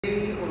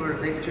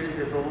our lecture is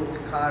about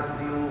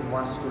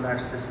cardiovascular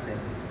system.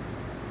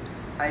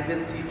 I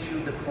will teach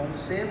you the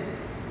concept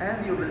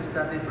and you will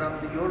study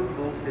from your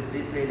book the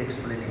detailed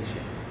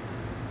explanation.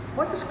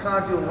 What is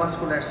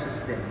cardiovascular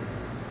system?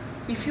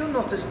 If you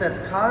notice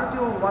that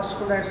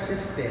cardiovascular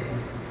system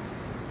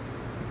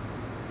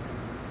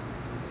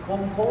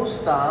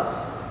composed of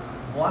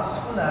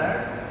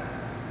vascular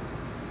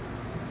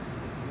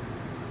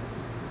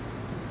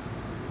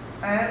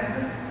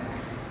and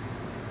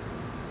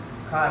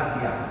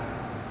cardiac.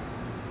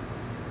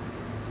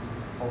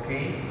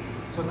 Okay,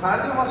 so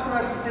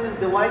cardiovascular system is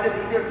divided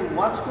either to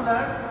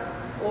vascular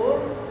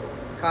or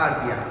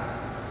cardiac.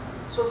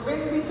 So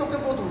when we talk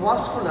about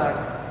vascular,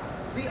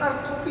 we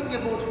are talking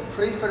about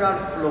peripheral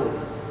flow.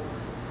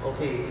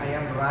 Okay, I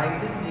am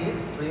writing it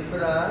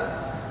peripheral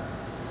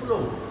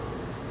flow.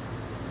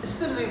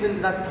 Still we will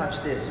not touch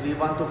this. We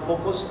want to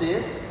focus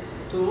this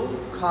to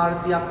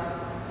cardiac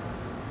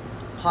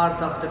part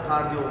of the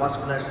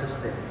cardiovascular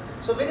system.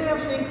 So when I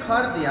am saying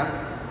cardiac,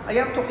 I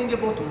am talking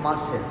about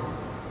muscle,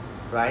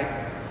 right?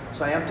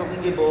 So I am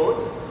talking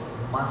about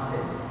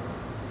muscle.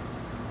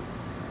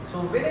 So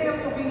when I am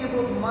talking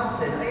about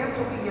muscle, I am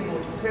talking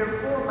about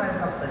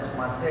performance of this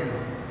muscle.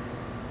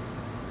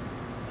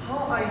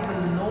 How I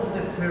will know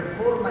the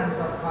performance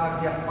of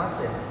cardiac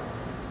muscle?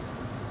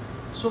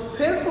 So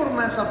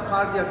performance of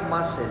cardiac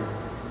muscle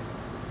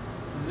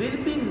will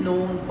be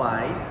known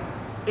by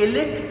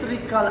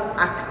electrical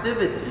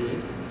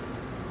activity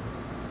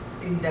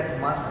in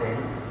that muscle,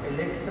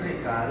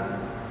 electrical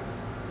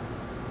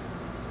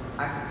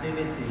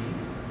activity,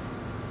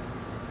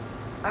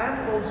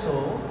 and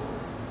also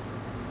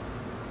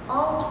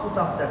output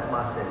of that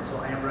muscle.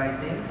 So I am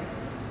writing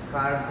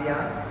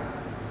cardiac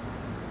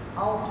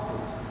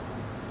output.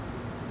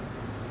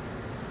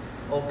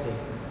 Okay.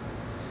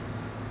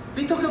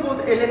 We talk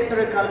about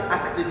electrical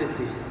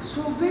activity.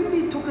 So when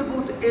we talk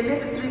about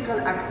electrical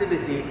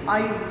activity,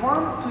 I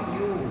want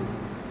you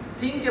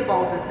think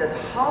about it that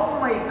how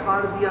my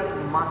cardiac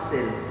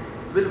muscle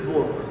will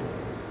work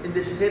in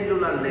the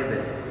cellular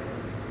level.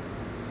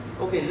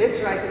 Okay,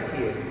 let's write it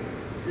here.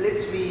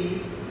 Let's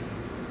we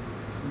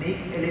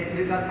make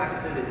electrical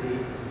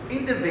activity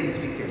in the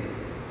ventricle,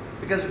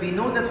 because we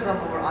know that from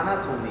our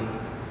anatomy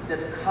that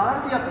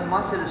cardiac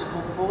muscle is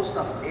composed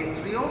of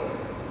atrium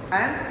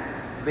and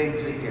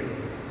ventricle.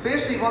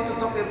 First we want to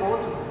talk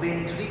about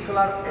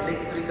ventricular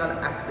electrical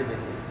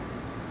activity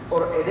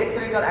or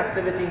electrical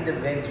activity in the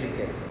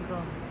ventricle.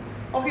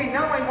 Okay,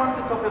 now I want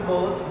to talk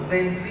about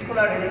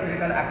ventricular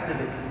electrical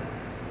activity.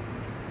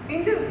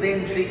 In the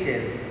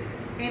ventricle,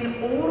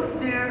 in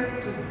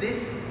order to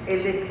this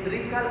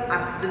electrical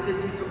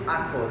activity to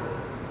occur,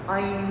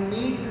 I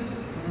need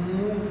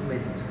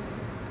movement.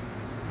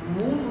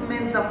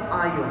 Movement of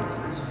ions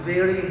is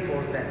very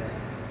important.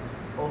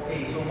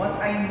 Okay, so what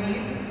I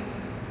need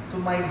to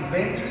my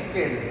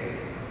ventricle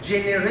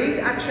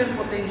generate action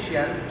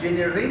potential,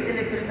 generate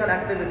electrical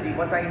activity,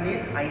 what I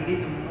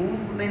need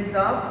movement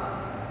of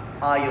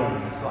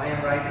ions. So I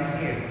am writing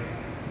here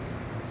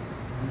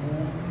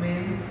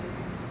movement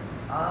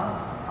of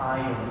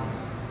ions.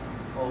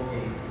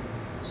 Okay,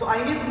 so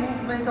I need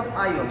movement of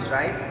ions,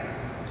 right?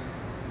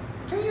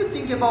 Can you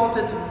think about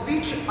it?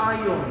 Which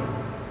ion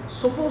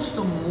supposed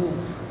to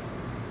move?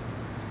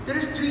 There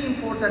is three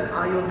important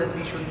ions that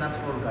we should not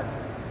forget.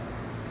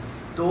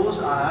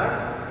 Those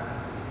are,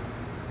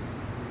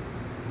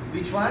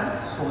 which one?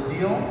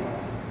 Sodium,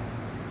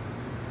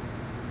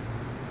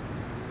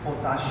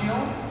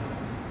 potassium,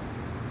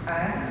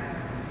 and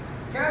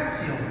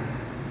calcium.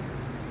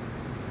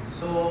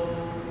 So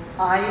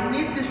I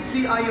need these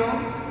three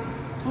ions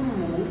to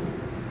move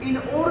in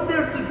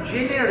order to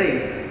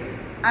generate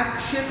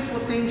action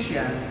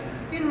potential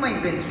in my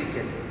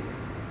ventricle.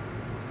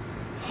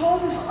 How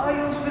these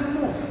ions will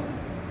move?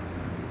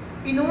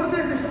 In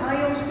order these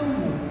ions to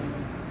move,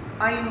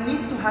 I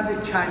need to have a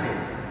channel,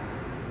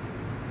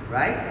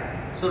 right?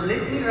 So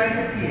let me write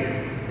it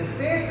here. The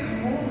first is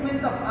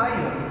movement of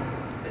ion.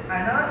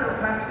 Another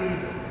pathway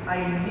is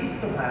I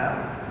need to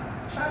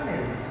have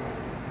channels.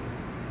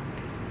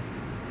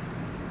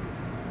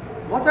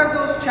 What are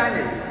those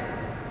channels?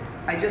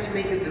 I just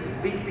make it the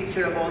big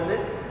picture about it.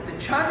 The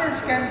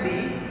channels can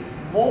be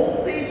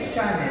voltage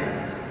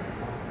channels,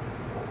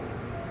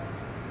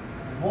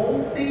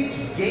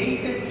 voltage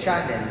gated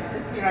channels.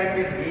 Let me write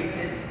here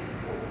gated.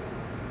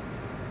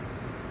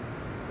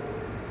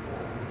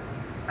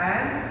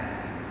 And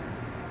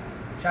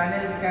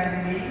channels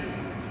can be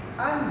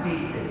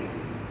ungated.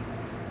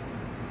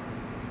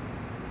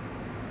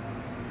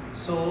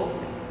 So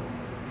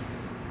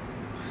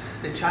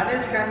the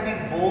channels can be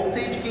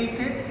voltage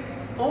gated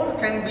or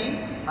can be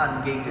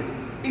ungated.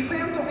 If I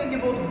am talking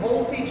about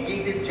voltage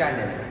gated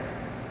channel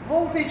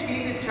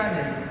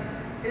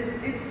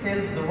is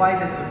itself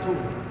divided to two.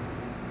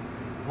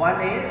 One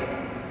is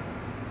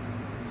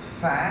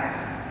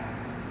fast,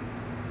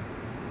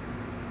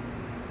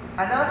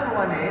 another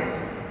one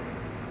is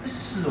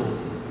slow.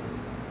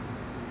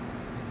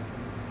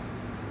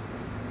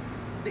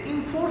 The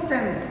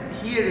important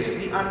here is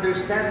we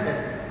understand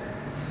that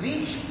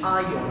which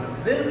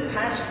ion will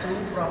pass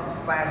through from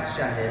fast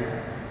channel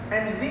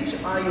and which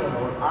ion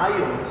or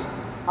ions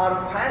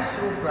are passed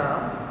through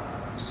from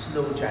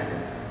slow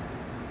channel.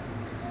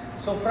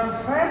 So from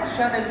fast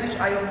channel, which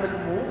ion will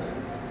move?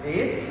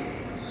 It's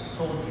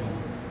sodium.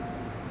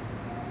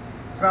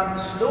 From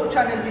slow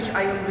channel, which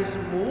ion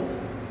will move?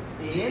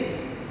 Is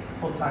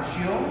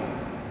potassium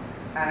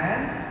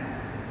and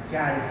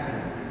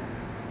calcium.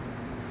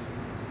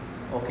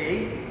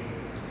 Okay.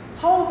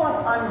 How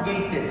about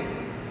ungated?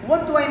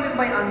 What do I mean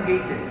by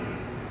ungated?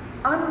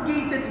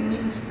 Ungated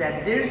means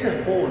that there's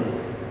a hole,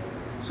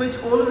 so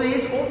it's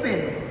always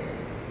open.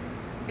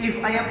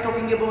 If I am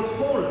talking about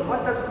hole,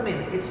 what does it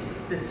mean? It's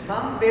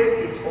somewhere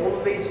it's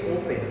always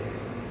open.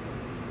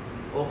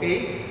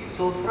 Okay,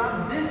 so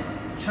from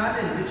this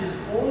channel which is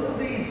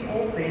always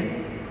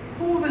open,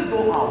 who will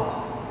go out?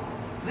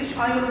 Which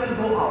ion will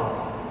go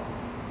out?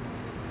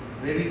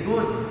 Very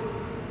good.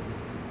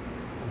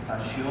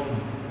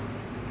 Potassium.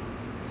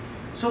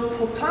 So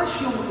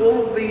potassium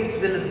always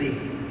will be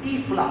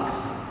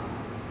efflux,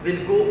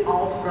 will go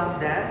out from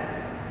that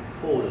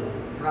hole,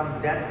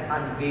 from that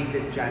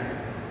ungated channel.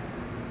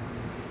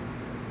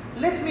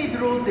 Let me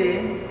draw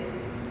the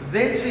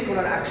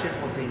ventricular action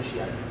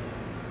potential.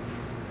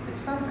 It's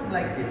something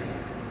like this.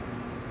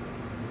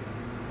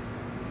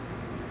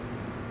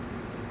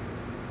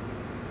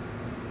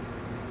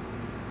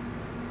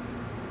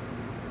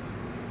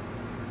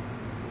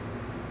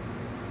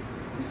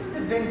 This is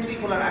the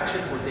ventricular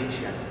action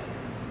potential.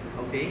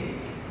 Okay?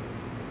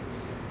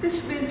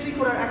 This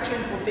ventricular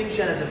action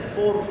potential has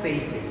 4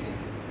 phases.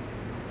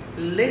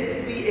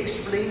 Let me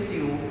explain to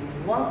you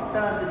what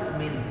does it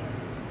mean.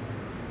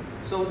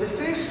 So the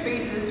first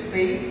phase is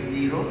phase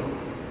 0,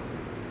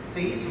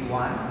 phase 1.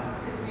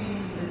 Let me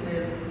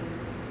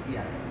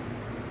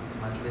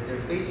it's much better.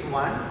 Phase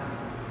 1,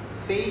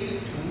 phase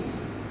 2,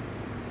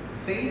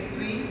 phase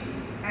 3,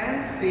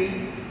 and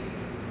phase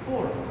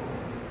 4.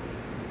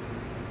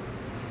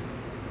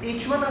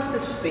 Each one of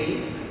this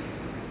phase,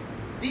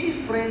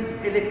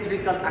 different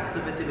electrical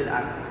activity will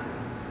act.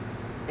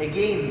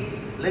 Again,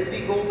 let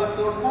me go back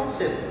to our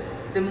concept.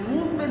 The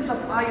movements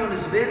of ion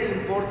is very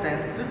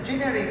important to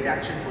generate the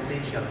action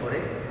potential,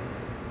 correct?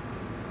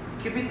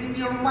 Keep it in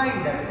your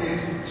mind that there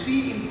is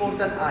 3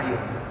 important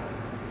ions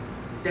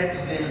that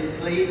will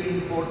play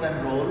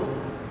important role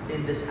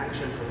in this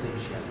action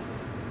potential.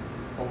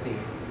 Okay.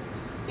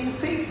 In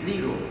phase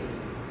 0,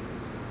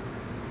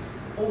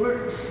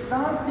 over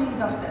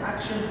starting of the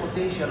action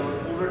potential or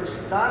over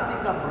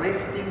starting of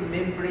resting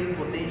membrane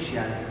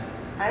potential,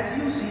 as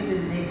you see, is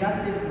a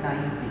negative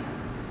 90.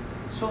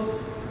 So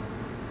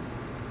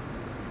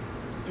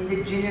in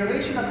the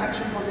generation of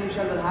action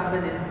potential will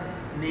happen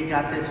in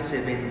negative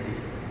 70.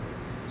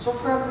 So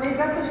from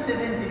negative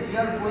 70 we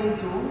are going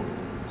to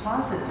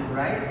positive,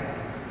 right?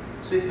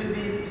 So it will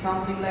be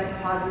something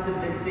like positive,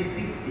 let's say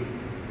 50.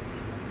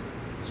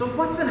 So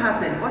what will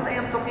happen? What I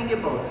am talking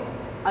about?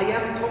 I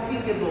am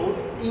talking about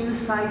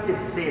inside the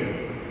cell.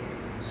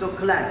 So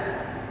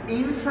class,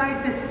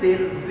 inside the cell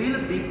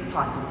will be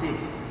positive.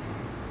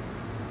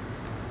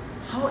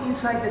 How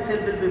inside the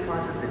cell will be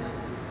positive?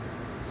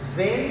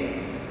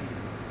 When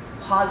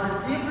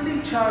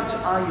positively charged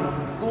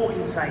ion go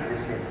inside the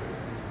cell,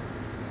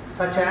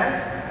 such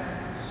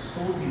as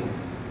sodium.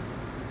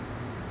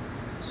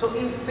 So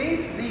in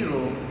phase 0,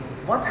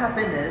 what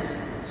happens is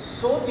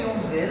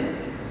sodium will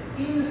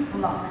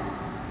influx.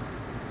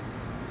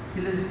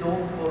 Please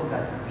don't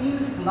forget,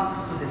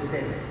 influx to the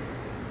cell.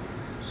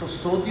 So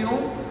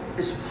sodium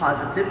is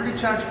positively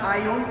charged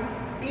ion,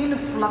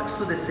 influx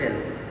to the cell.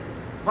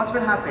 What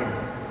will happen?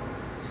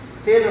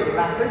 Cell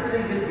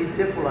rapidly will be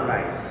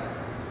depolarized.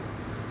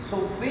 So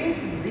phase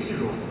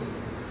 0,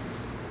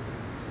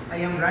 I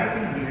am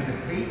writing here the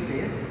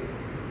phases.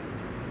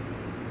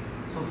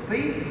 So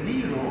phase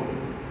 0,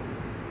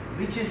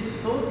 which is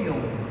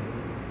sodium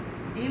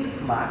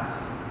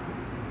influx,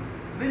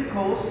 will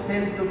cause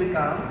cell to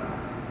become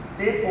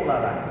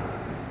depolarized.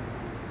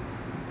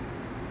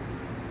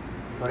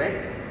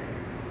 Correct?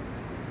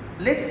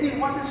 Let's see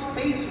what is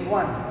phase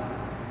 1.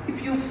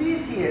 If you see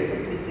it here,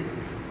 let me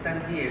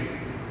stand here.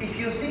 If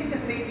you see the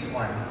phase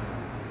 1,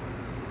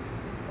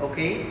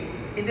 okay,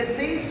 in the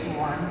phase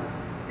 1,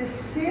 the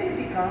cell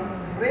become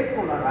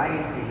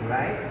repolarizing,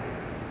 right?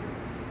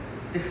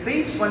 The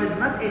phase 1 is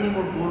not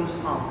anymore goes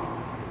up,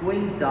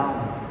 going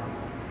down.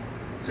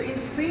 So in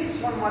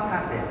phase 1, what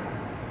happened?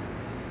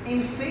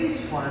 In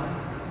phase 1,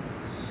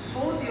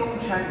 sodium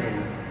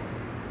channel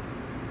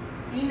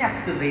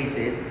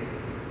inactivated,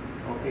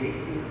 okay,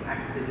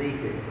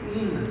 inactivated,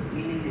 in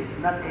meaning it's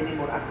not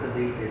anymore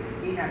activated,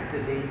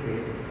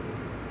 inactivated,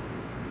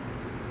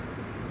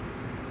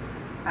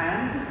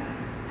 and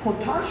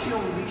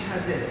potassium, which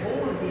has a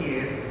hole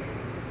here,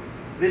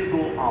 will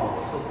go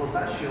out. So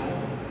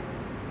potassium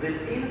will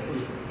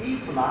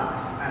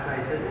efflux, as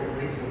I said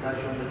always,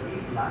 potassium will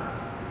efflux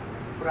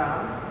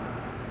from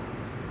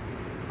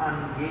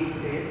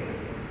ungated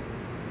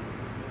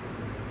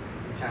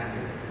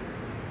channel.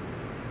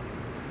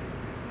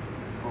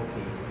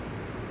 Okay.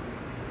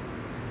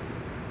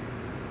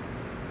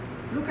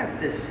 Look at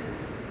this.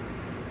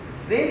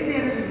 When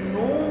there is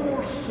no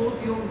more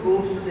sodium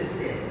goes to the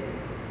cell,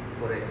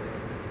 correct?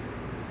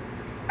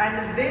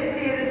 And when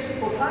there is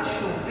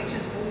potassium, which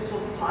is also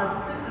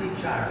positively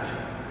charged,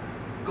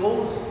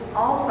 goes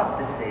out of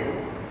the cell,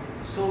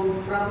 so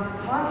from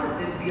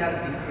positive we are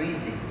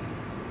decreasing.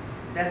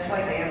 That's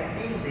why I am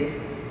seeing the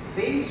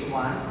phase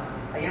 1.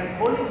 I am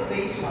calling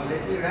phase 1.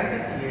 Let me write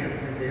it here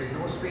because there is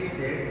no space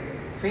there.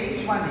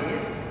 Phase 1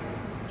 is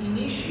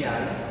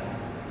initial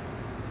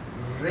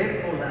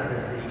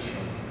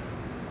repolarization.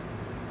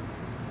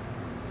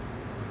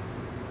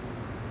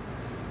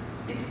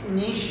 It's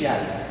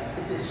initial.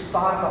 It's the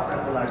start of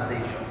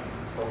repolarization.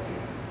 Okay.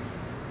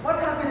 What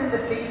happened in the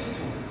phase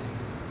 2?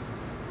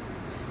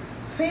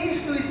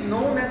 Phase 2 is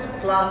known as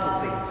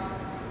plateau phase.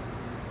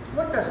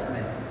 What does it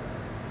mean?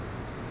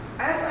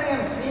 As I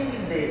am seeing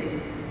in the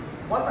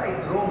what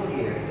I draw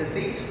here in the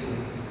phase 2,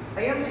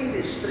 I am seeing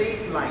the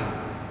straight line.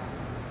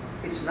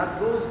 It's not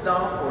goes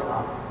down or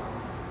up.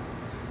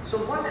 So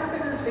what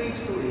happened in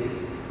phase 2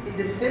 is, in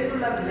the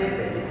cellular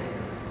level,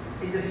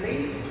 in the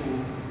phase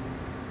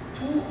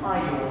 2, 2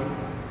 ions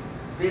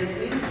will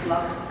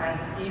influx and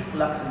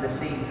efflux at the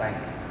same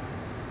time.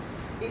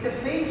 In the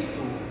phase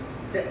 2,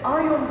 the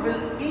ion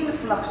will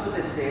influx to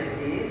the cell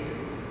is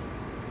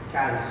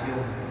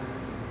calcium.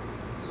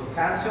 So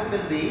calcium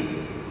will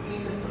be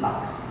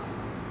influx.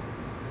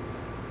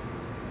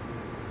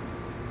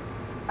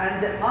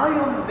 And the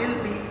ion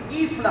will be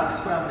efflux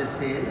from the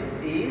cell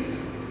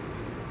is,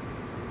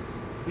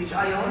 which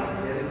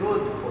ion? Very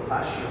good,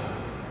 potassium.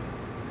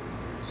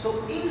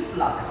 So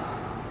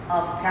influx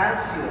of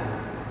calcium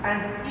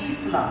and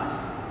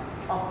efflux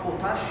of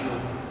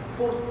potassium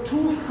for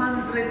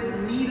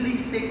 200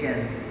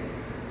 milliseconds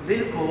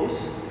will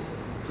cause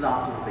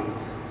plateau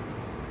phase.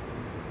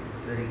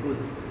 Very good.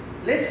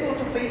 Let's go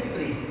to phase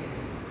 3.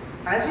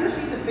 As you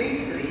see the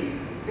phase 3,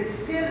 the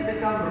cell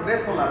becomes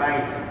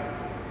repolarizing.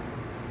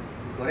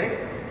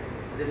 Correct?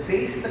 The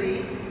phase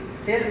 3,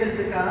 cell will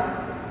become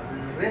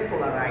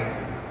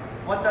repolarizing.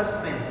 What does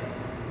it mean?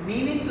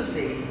 Meaning to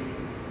say,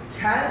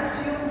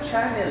 calcium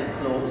channel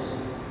close,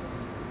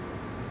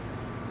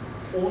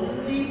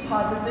 only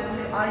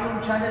positively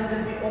ion channel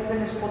will be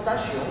open as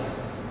potassium.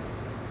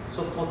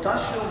 So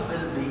potassium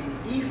will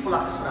be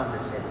efflux from the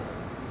cell.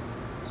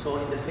 So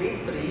in the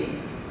phase 3,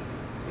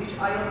 which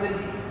ion will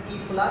be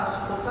efflux?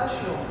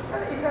 Potassium.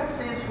 And it has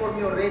sense for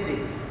me already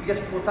because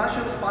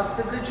potassium is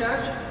positively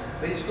charged.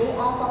 When it's go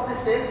out of the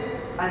cell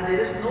and there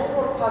is no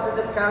more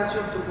positive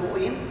calcium to go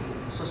in,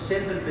 so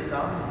cell will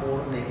become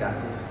more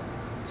negative,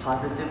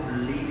 positive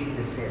leaving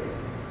the cell.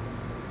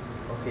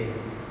 Okay.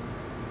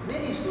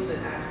 Many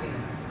students asking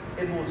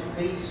about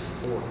phase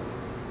 4.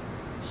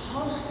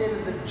 How cell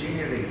will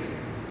generate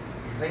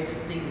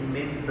resting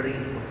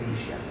membrane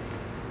potential?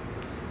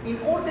 In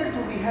order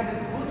to we have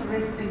a good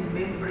resting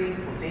membrane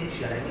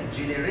potential, I mean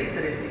generate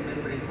the resting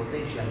membrane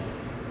potential,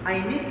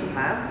 I need to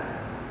have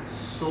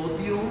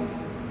sodium,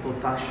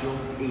 potassium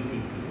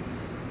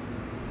ATPs.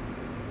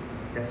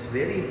 That's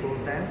very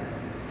important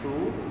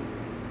to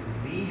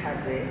we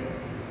have a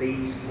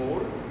phase 4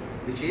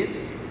 which is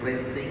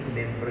resting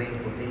membrane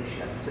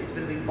potential. So it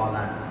will be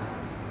balanced.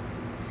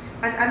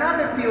 And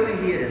another theory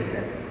here is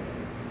that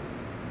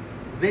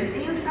when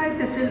inside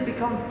the cell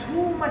become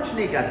too much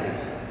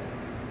negative,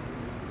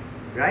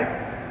 right?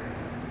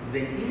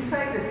 When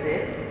inside the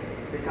cell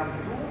become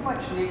too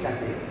much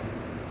negative,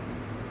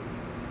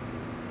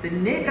 the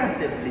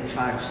negatively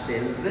charged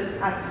cell will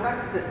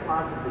attract the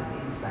positive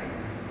inside.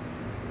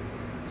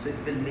 So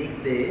it will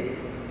make the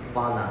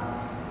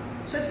balance.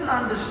 So it will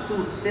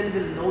understood, cell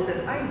will know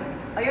that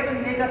I have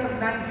a negative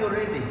 90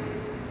 already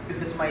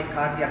if it's my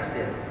cardiac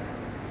cell.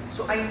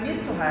 So I need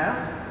to have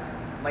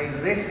my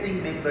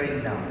resting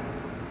membrane down.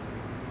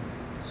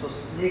 So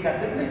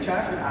negatively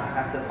charged will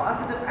attract the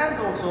positive, and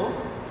also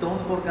don't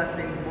forget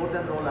the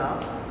important role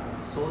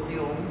of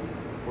sodium,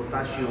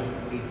 potassium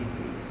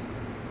ATPs.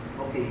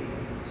 Okay.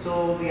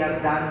 So we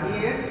are done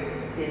here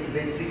in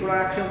ventricular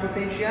action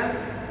potential.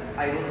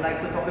 I would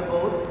like to talk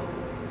about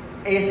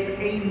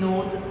SA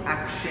node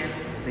action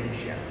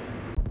potential.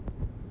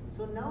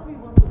 So now we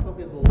want to talk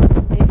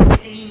about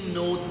SA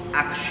node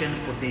action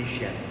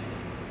potential.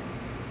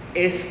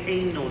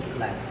 SA node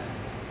class.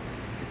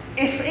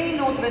 SA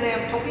node, when I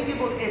am talking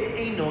about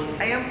SA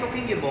node, I am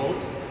talking about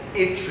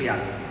atrial.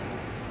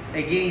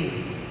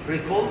 Again,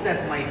 recall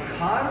that my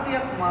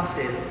cardiac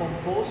muscle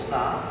composed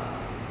of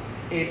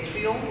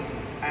atrium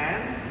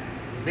and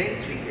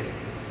ventricle.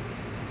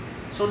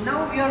 So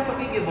now we are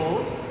talking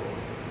about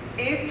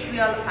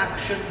atrial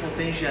action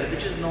potential,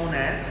 which is known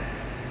as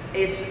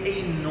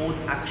SA node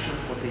action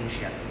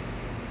potential.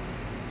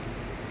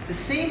 The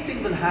same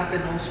thing will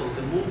happen also,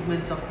 the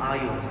movements of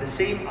ions, the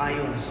same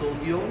ions,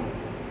 sodium,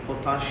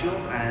 potassium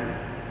and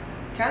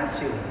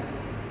calcium.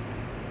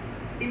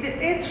 In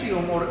the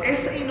atrium or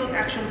SA node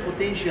action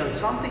potential,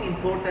 something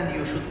important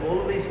you should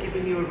always keep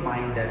in your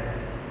mind that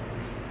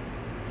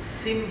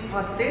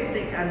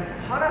sympathetic and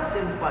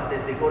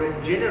parasympathetic, or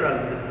in general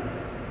the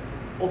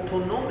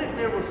autonomic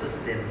nervous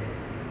system,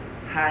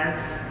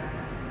 has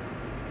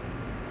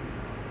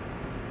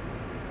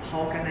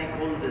how can I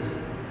call this,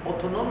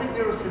 autonomic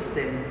nervous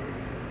system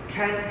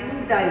can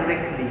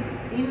indirectly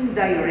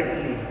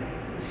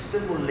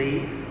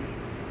stimulate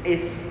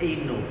SA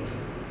node.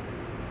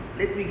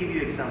 Let me give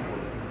you an example.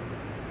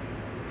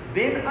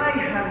 When I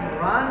have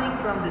running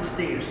from the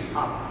stairs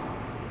up,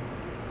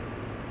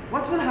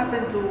 what will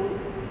happen to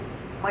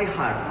my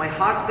heart? My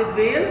heartbeat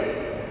will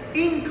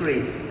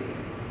increase.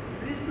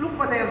 Look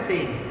what I am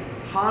saying.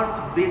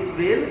 Heartbeat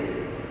will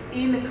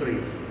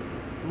increase.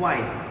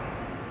 Why?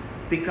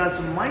 Because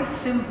my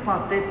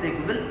sympathetic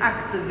will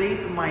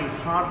activate my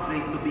heart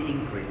rate to be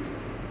increased.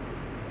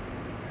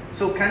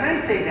 So can I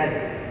say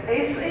that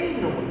SA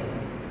node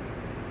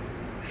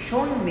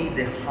showing me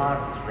the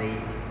heart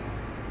rate?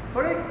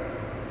 Correct?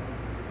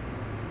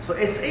 So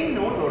SA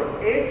node or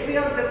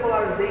atrial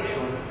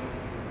depolarization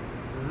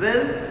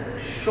will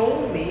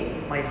show me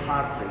my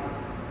heart rate.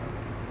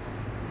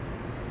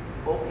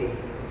 Okay.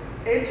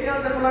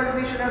 Atrial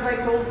depolarization, as I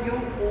told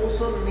you,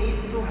 also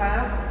need to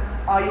have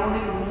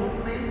ionic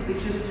movement,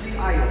 which is 3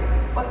 ion.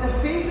 But the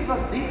phases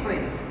are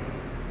different.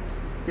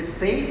 The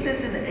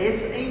phases in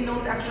SA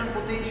node action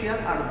potential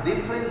are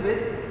different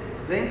with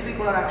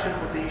ventricular action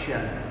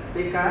potential,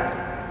 because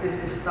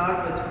it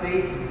starts with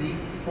phase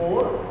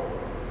Z4,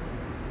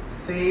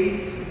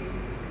 phase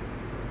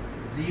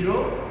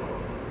 0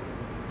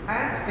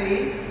 and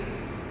phase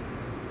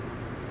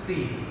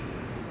 3.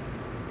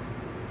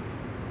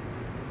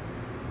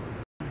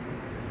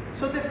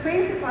 So the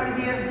phases are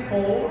here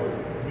 4,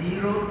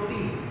 0,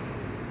 3.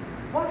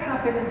 What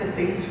happened in the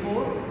phase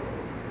 4?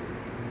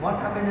 What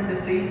happened in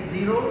the phase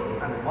 0?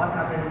 And what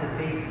happened in the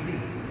phase 3?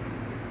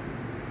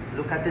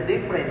 Look at the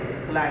different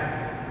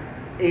class.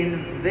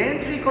 In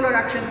ventricular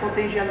action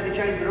potential, which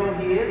I draw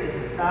here, is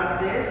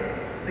started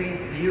phase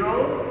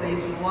 0,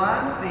 phase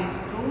 1, phase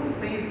 2,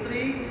 phase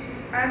 3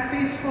 and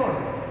phase 4.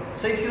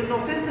 So if you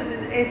notice this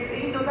in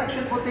SA node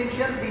action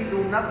potential, we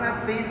do not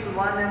have phase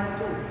 1 and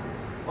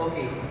 2.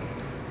 Okay.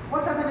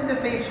 What happened in the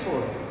phase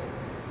 4?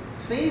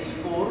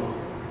 Phase 4,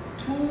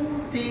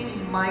 two things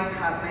might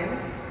happen.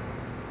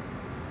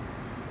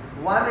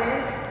 One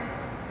is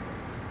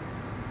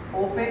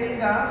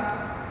opening up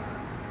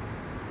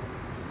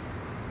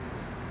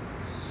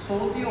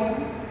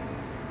sodium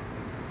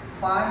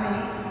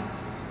Fani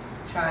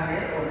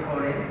channel or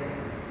current,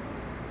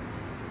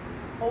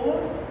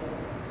 or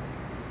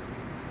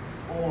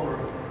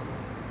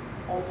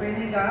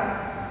opening up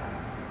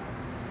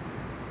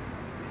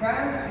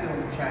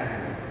calcium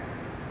channel.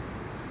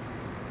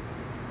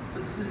 So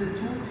this is the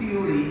two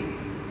theory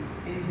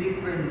in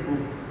different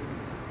book.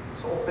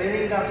 So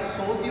opening up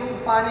sodium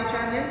Fani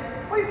channel,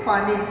 why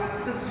Fani?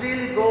 Because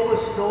really go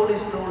slowly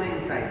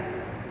inside.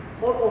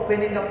 Or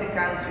opening up the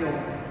calcium,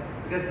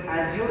 because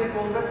as you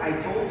recall that I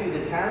told you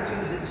the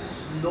calcium is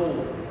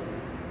slow.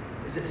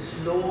 Is it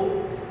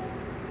slow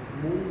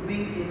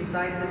moving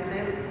inside the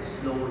cell?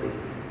 Slowly.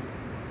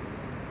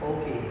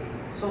 Okay.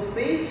 So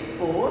phase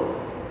 4,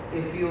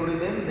 if you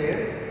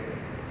remember,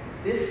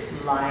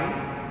 this line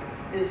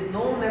is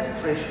known as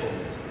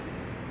threshold.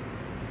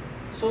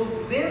 So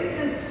when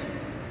this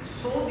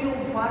sodium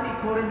Fani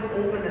current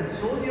open and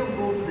sodium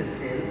go to the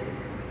cell,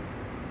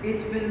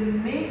 it will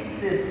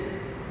make this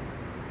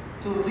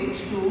to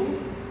reach to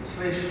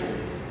threshold.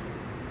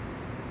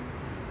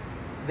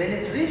 When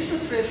it's reached to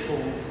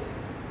threshold,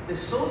 the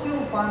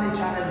sodium Fani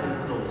channel will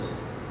close.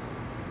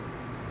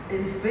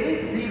 In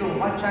phase 0,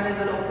 what channel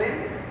will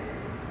open?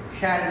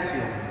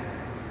 Calcium.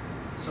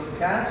 So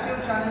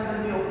calcium channel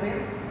will be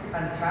open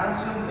and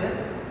calcium will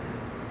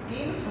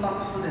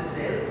influx to the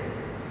cell.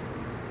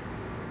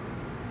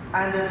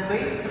 And in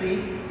phase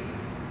 3,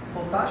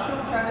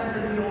 potassium channel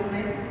will be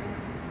open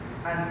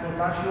and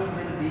potassium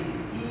will be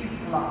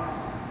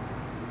efflux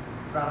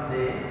from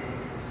the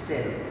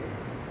cell.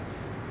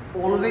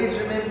 Always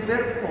remember,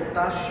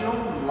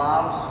 potassium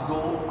loves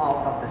go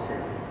out of the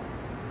cell.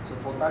 So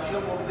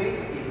potassium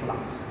always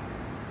efflux.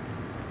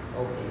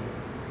 Okay.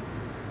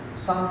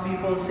 Some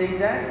people say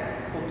that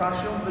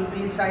potassium will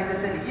be inside the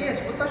cell.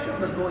 Yes, potassium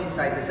will go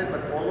inside the cell,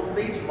 but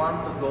always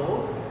want to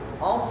go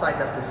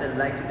outside of the cell,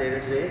 like there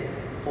is a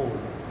hole.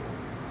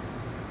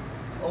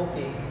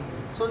 Okay.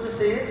 So this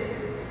is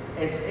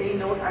SA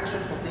node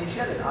action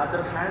potential. On the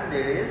other hand,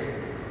 there is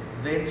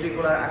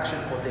ventricular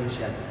action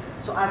potential.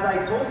 So as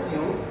I told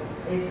you,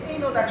 SA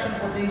node action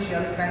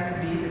potential can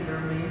be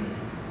determined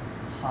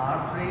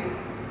heart rate,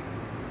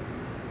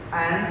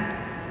 and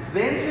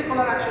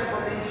ventricular action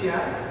potential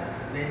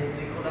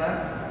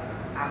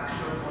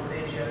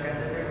can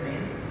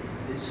determine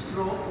the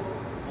stroke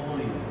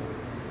volume.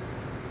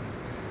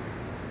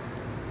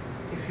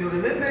 If you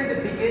remember in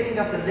the beginning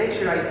of the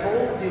lecture, I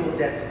told you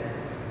that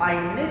I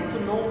need to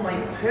know my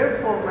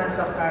performance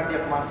of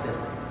cardiac muscle.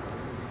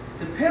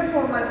 The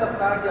performance of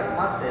cardiac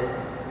muscle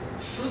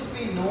should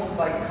be known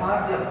by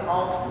cardiac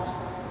output.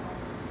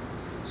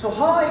 So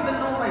how I will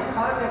know my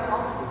cardiac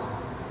output?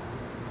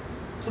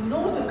 To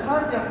know the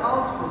cardiac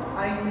output,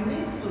 I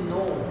need to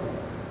know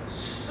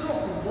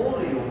stroke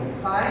volume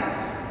times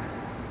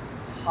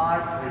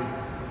heart rate.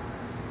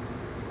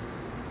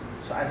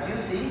 So as you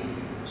see,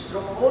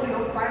 stroke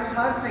volume times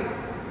heart rate.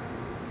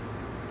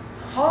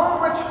 How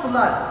much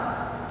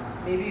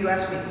blood? Maybe you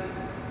ask me,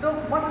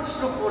 Doc, what is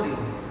stroke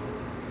volume?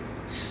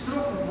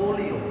 Stroke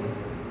volume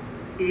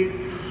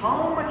is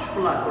how much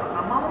blood or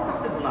amount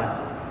of the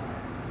blood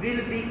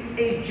will be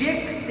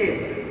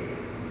ejected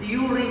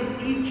during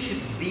each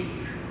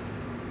beat,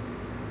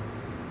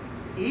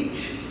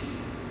 each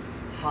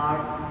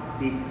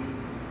heartbeat.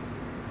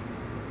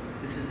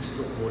 This is the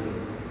stroke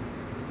volume.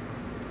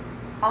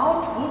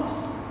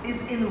 Output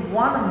is in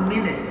 1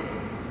 minute,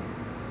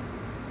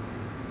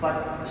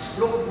 but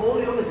stroke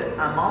volume is the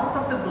amount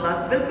of the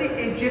blood will be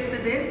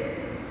ejected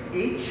in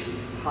each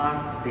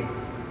heartbeat.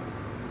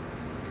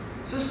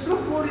 So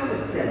stroke volume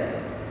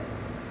itself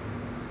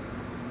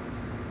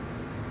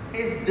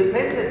is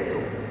dependent to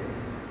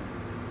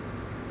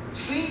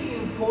 3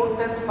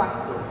 important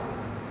factors.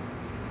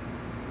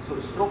 So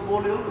stroke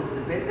volume is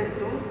dependent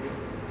to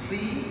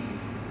 3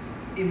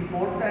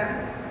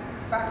 important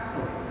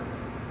factors.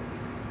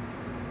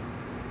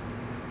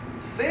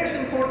 First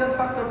important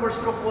factor for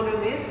stroke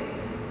volume is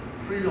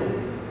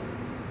preload.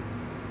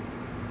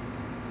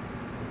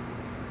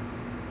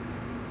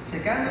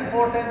 Second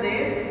important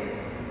is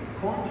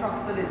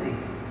contractility.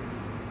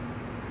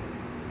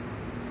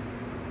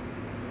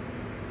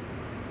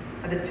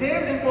 And the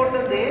third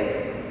important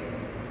is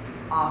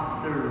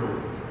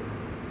afterload.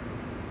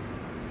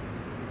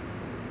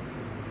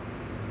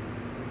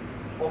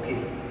 Okay,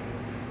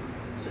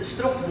 so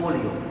stroke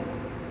volume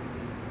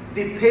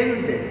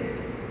dependent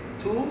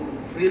to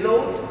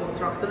preload,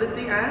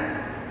 contractility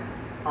and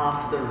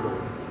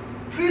afterload.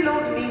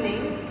 Preload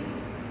meaning,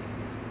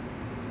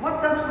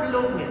 what does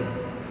preload mean?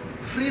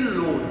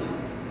 Preload.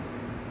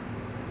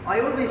 I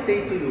always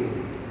say to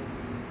you,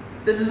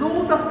 the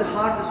load of the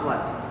heart is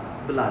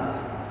what? Blood,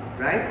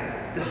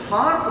 right? The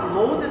heart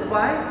loaded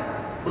by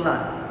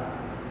blood.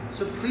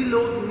 So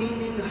preload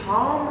meaning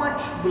how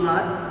much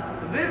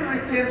blood will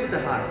return to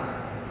the heart.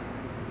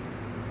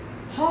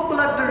 How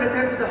blood will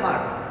return to the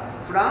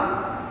heart?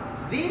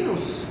 From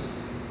venous.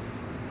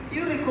 Do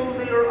you recall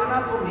your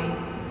anatomy?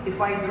 If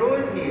I draw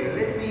it here,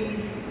 let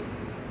me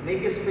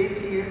make a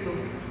space here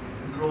to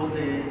draw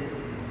the...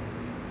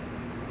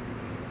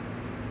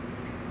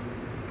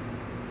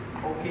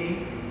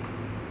 Okay.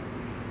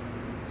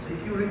 So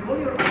if you recall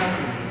your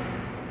anatomy,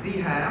 we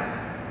have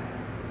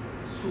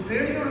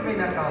superior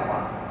vena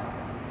cava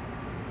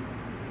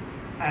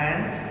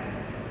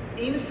and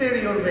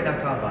inferior vena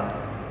cava.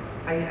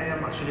 I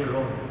am actually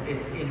wrong.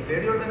 It's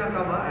inferior vena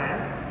cava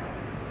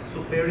and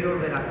superior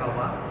vena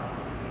cava.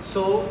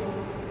 So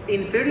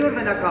inferior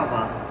vena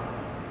cava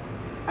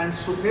and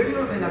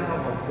superior vena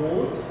cava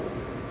both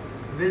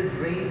will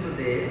drain to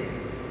the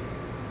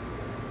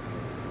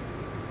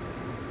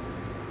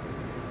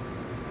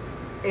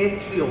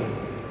atrium,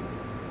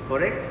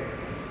 correct?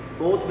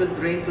 Both will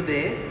drain to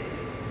the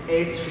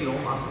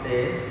atrium of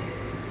the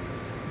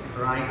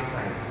right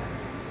side,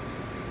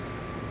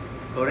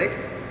 correct?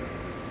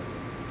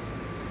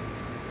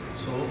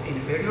 So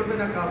inferior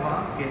vena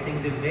cava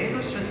getting the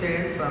venous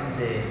return from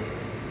the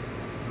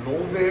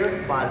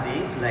lower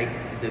body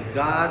like the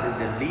gut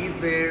and the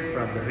liver,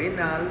 from the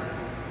renal,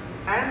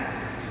 and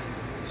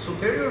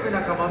superior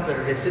vena cava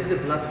will receive the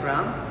blood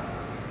from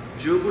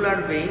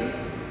jugular vein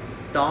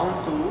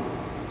down to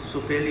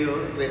superior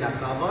vena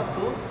cava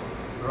to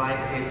right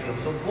atrium.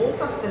 So both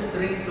of this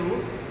drain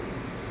to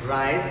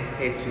right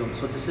atrium.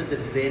 So this is the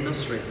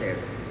venous return.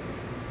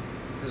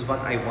 This is what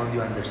I want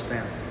you to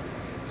understand.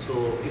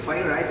 So if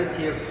I write it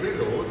here,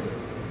 preload,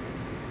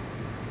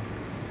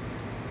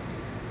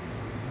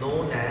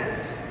 known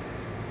as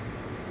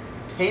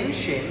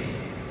tension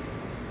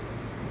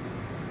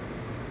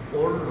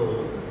or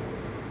load,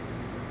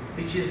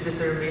 which is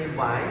determined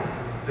by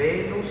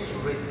venous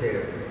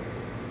return.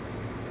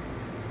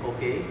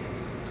 Okay,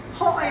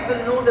 how I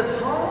will know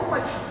that how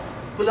much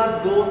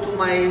blood go to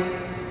my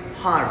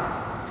heart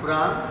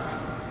from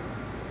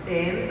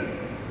end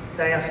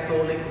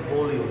diastolic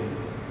volume.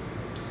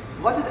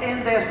 What is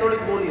end diastolic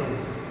volume?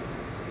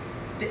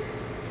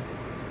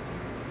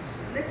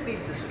 Let me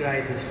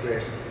describe this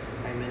first.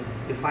 I mean,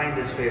 define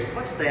this first.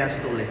 What's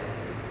diastole?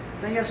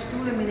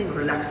 Diastole meaning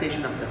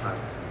relaxation of the heart.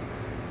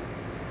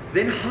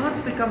 When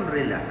heart become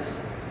relaxed,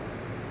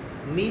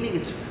 meaning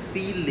it's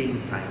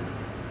feeling time.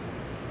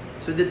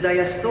 So the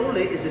diastole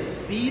is a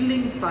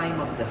feeling time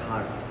of the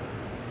heart.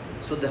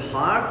 So the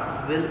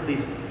heart will be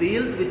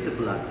filled with the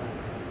blood.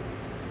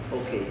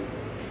 Okay,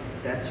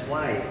 that's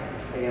why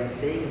I am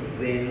saying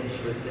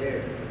venous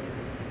return.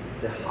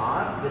 The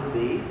heart will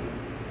be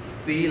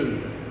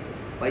filled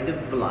by the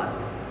blood,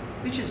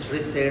 which is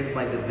returned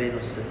by the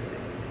venous system.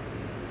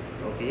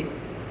 Okay?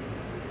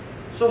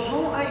 So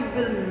how I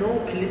will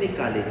know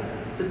clinically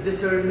to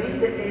determine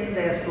the end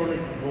diastolic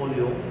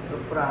volume? So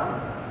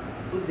from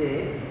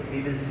today,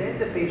 we will send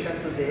the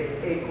patient to the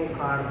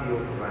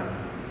echocardiogram,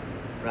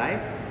 right?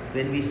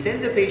 When we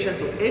send the patient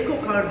to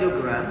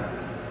echocardiogram,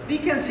 we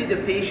can see the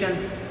patient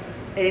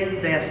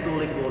end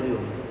diastolic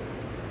volume.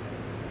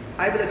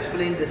 I will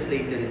explain this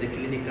later in the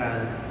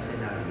clinical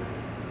scenario.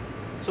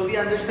 So we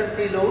understand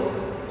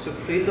preload. So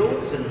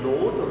preload is a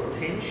load or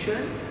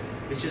tension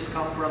which is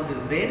come from the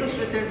venous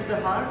return to the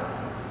heart,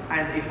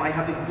 and if I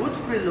have a good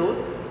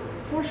preload,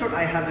 for sure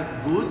I have a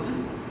good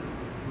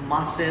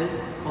muscle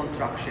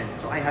contraction.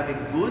 So I have a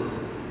good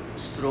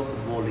stroke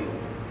volume.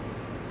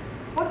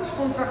 What is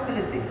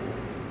contractility?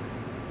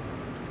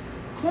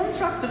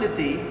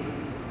 Contractility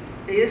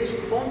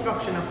is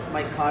contraction of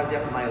my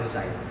cardiac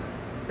myocyte.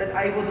 That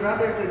I would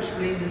rather to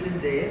explain this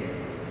in the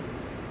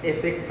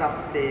effect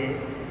of the,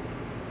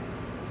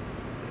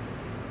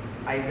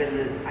 I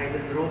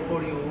will draw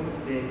for you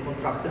the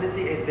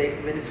contractility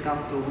effect when it's come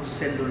to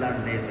cellular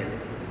level.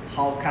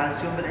 How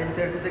calcium will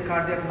enter to the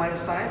cardiac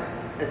myocyte,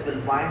 it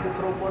will bind to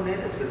troponin,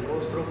 it will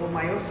cause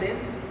tropomyosin,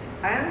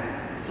 and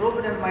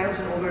troponin and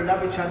myosin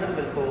overlap each other,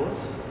 will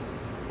cause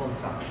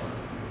contraction.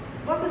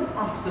 What is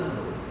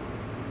afterload?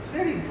 It's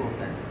very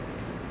important.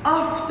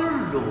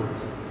 Afterload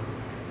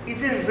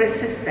is a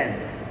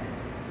resistant.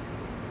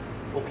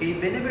 Okay,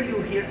 whenever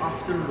you hear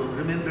afterload,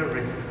 remember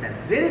resistant.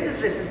 Where is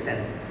this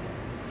resistant?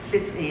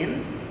 It's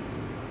in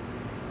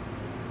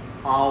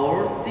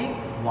aortic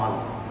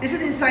valve. Is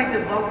it inside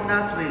the valve?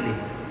 Not really.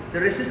 The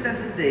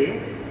resistance is the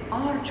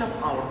arch of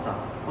aorta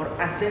or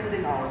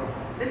ascending aorta.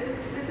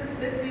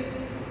 Let me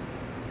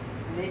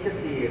make it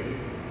here.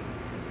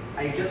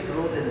 I just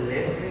draw the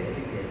left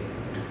ventricle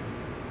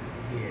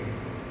here.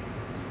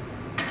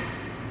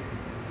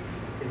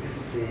 If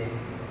it's the,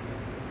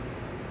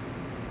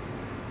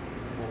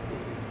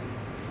 okay,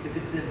 if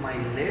it's in my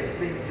left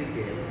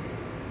ventricle,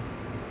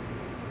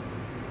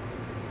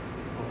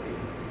 okay,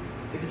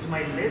 if it's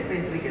my left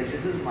ventricle,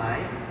 this is my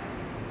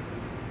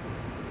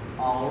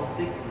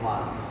aortic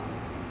valve.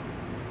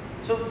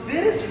 So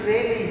where is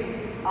really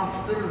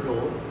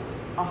afterload?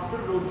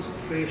 Afterload is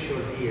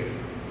pressure here.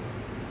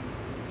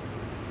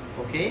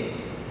 Okay?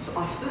 So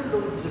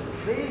afterload is a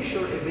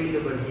pressure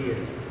available here,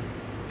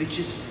 which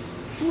is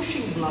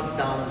pushing blood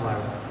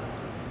downward.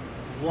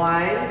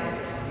 While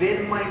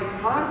when my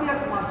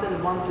cardiac muscle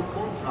want to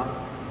contract,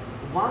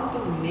 want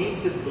to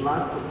make the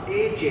blood to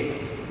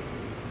eject.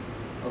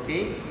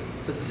 Okay?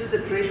 So this is the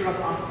pressure of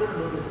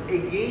afterload, is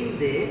again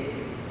the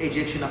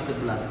ejection of the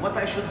blood. What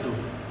I should do?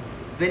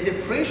 When the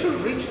pressure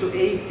reach to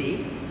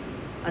 80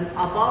 and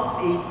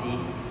above 80,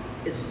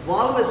 its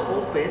valve is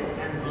open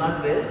and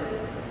blood will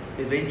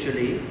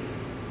eventually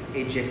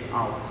eject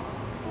out.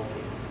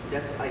 Okay.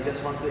 Yes, I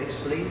just want to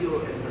explain you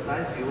or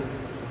emphasize you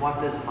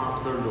what is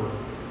afterload.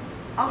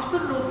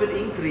 Afterload will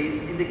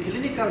increase in the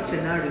clinical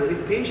scenario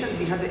if patient,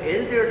 we have the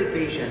elderly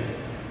patient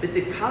with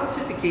the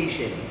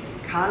calcification,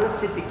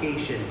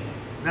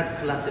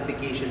 not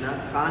classification,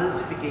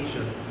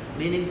 calcification,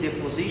 meaning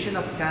deposition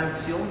of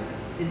calcium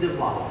in the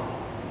valve.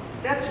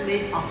 That's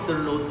make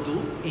afterload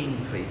to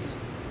increase.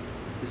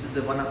 This is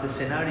the one of the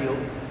scenario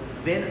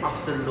when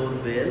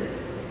afterload will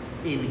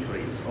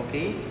increase,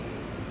 okay?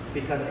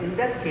 Because in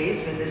that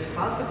case, when there is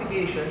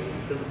calcification,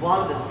 the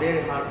valve is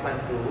very hard time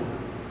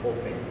to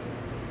open.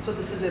 So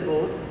this is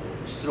about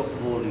stroke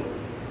volume.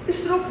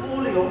 Stroke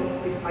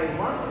volume, if I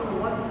want to know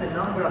what is the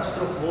number of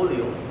stroke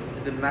volume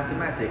in the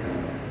mathematics,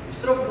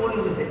 stroke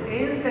volume is the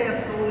end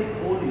diastolic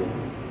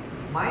volume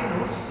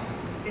minus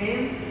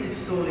end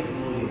systolic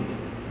volume.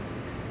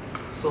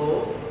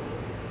 So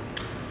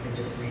I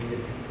just made it.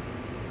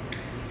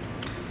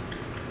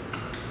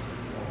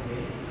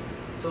 Okay.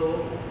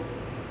 So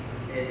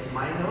it's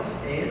minus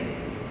end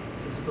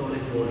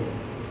systolic volume.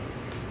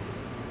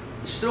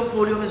 Stroke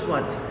volume is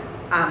what?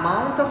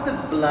 Amount of the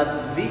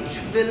blood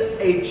which will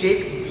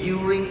eject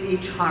during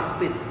each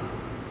heartbeat.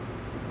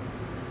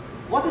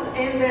 What is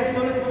end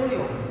diastolic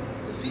volume?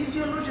 The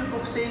physiology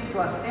book saying to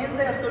us end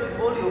diastolic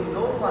volume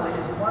normally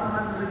is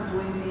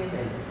 120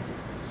 ml.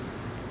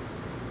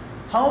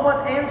 How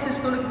about end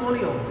systolic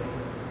volume?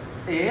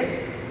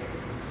 Is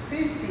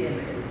 50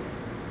 ml.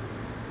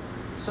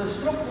 So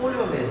stroke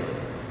volume is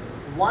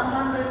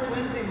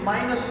 120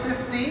 minus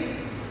 50.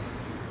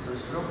 So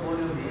stroke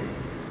volume is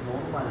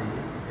normally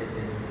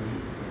 70.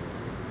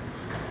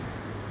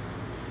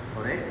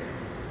 Correct?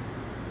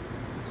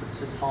 So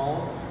this is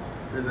how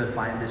we will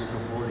find the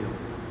stroke volume.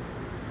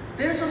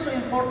 There is also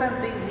important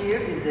thing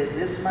here in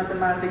this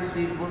mathematics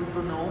we want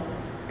to know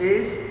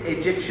is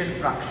ejection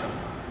fraction.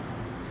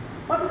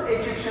 What is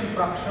ejection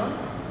fraction?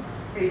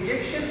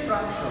 Ejection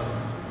fraction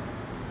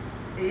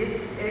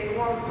is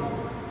equal to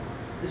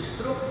the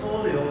stroke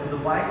volume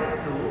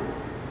divided to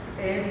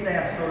end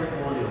diastolic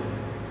volume.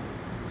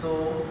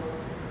 So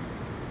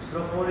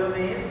stroke volume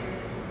is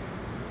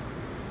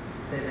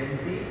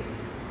 70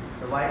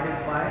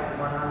 divided by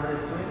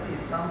 120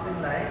 is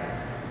something like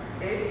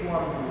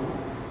 812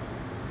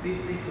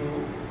 50 to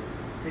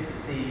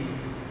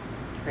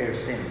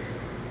 60%.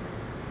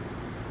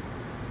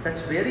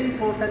 That's very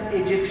important,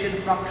 ejection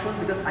fraction,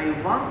 because I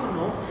want to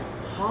know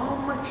how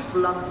much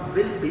blood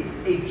will be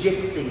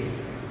ejecting.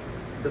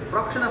 The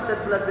fraction of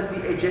that blood will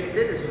be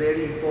ejected is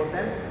very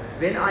important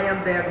when I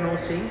am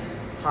diagnosing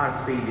heart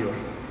failure.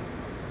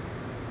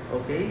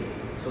 Okay,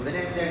 so when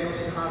I am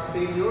diagnosing heart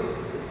failure,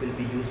 it will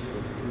be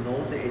useful to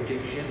know the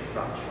ejection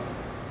fraction.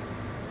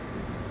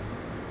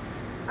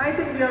 I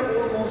think we are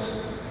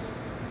almost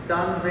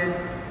done with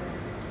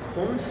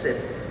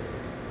concept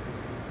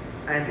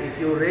And if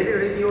you really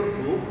read your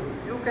book,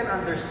 you can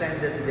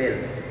understand that well.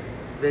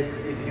 But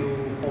if you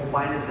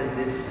combine it with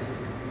this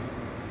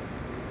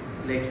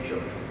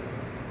lecture.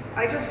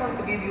 I just want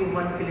to give you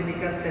one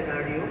clinical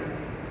scenario,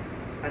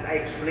 and I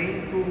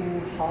explain to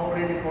how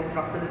really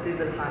contractility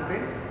will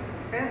happen,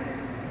 and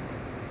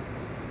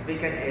we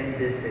can end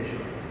this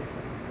session.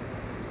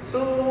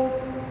 So,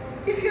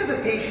 if you have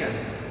a patient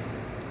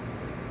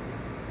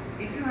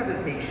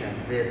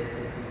with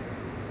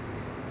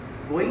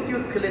going to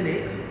your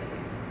clinic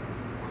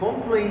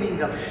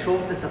complaining of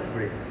shortness of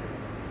breath,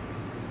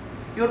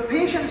 your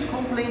patient is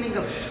complaining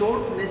of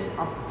shortness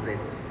of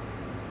breath,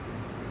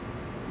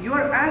 you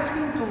are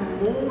asking for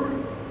more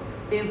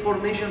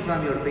information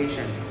from your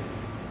patient.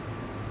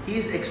 He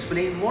is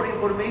explaining more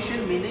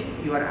information, meaning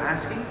you are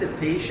asking the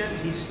patient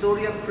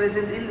history of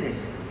present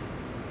illness.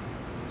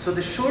 So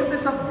the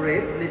shortness of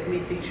breath, let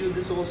me teach you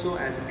this also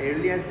as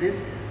early as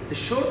this. The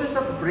shortness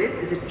of breath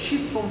is a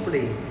chief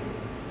complaint,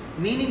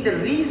 meaning the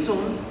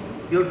reason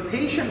your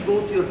patient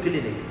go to your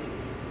clinic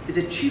is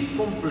a chief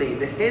complaint.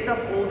 The head of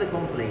all the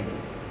complaint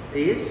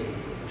is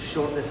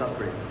shortness of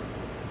breath.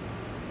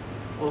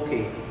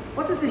 Okay,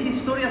 what is the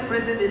history of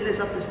present illness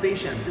of this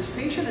patient? This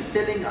patient is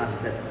telling us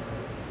that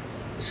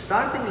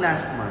starting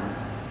last month,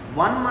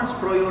 1 month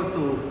prior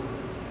to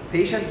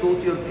patient go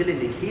to your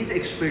clinic, he is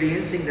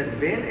experiencing that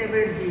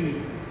whenever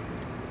he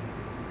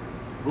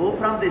go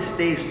from the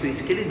stage to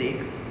his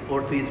clinic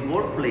or to his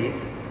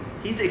workplace,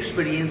 he is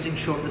experiencing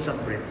shortness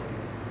of breath.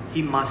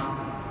 He must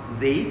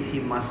wait, he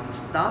must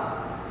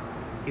stop,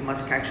 he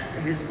must catch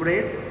his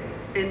breath,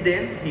 and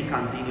then he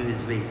continue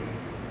his way,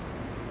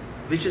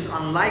 which is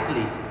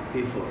unlikely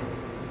before.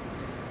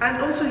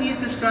 And also he is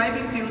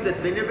describing to you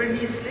that whenever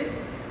he sleep,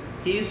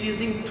 he is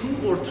using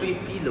 2 or 3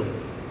 pillows.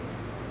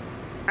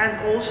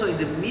 And also in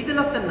the middle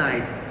of the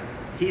night,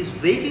 he is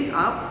waking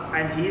up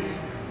and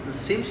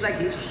seems like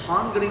he's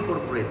hungry for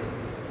breath.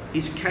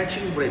 He's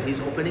catching breath.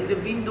 He's opening the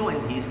window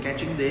and he's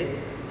catching the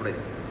breath.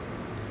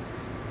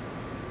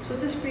 So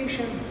this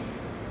patient,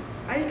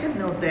 I can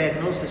now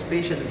diagnose this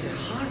patient as a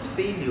heart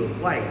failure.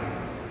 Why?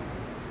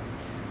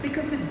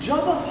 Because the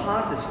job of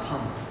heart is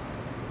pump.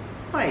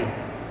 Why?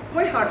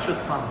 Why heart should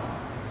pump?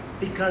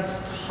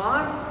 Because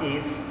heart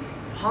is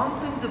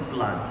pumping the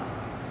blood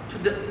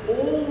to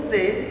all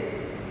the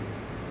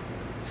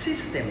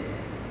system,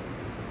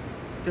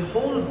 the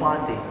whole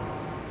body.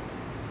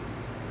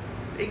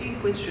 Begging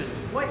question,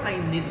 why I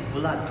need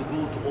blood to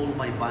go to all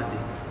my body?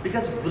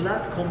 Because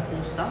blood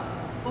composed of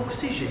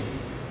oxygen.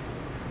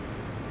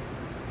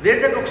 Where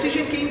that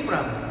oxygen came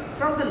from?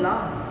 From the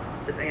lung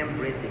that I am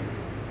breathing.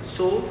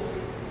 So,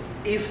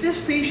 if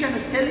this patient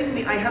is telling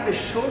me I have a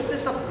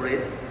shortness of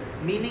breath,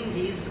 meaning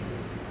he's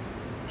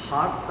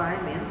hard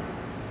time in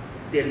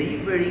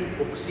delivering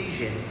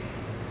oxygen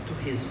to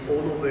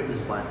all over his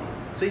body.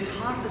 So his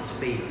heart is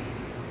failing.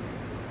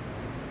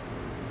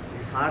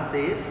 His heart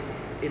is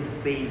in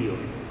failure.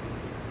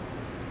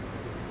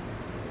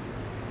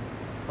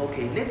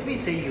 Okay, let me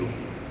say you,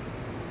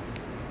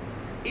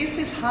 if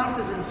his heart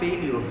is in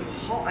failure,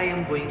 how I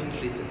am going to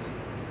treat it?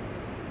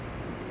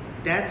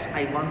 That's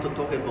I want to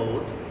talk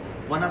about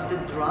one of the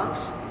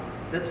drugs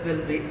that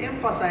will be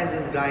emphasized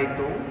in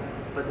Gaitong,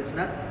 but it's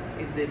not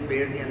in the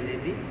Bernian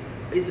lady,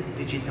 is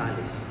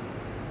digitalis.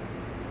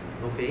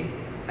 Okay,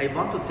 I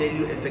want to tell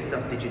you effect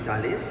of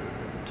digitalis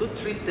to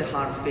treat the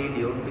heart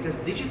failure, because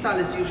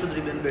digitalis, you should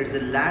remember, is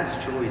the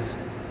last choice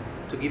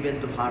to give in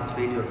to heart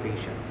failure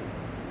patient.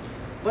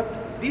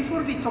 But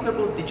before we talk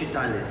about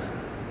digitalis,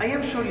 I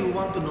am sure you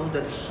want to know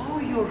that how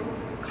your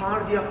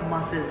cardiac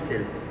muscle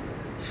cell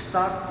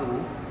start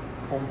to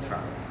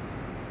contract.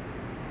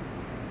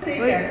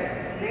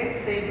 Let's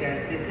say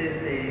that this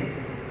is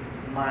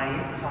my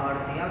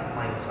cardiac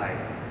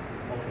myocyte.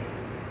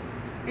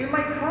 Okay. In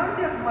my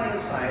cardiac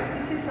myocyte,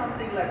 this is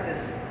something like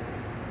this.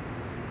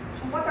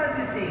 So what are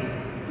we seeing?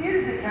 Here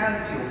is the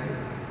calcium.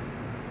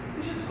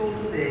 We just go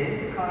to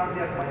the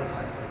cardiac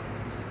myocyte.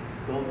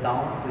 Go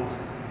down to its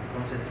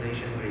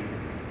concentration gradient.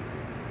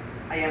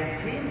 I am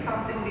seeing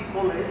something we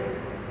call it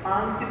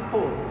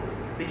antiport,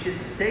 which is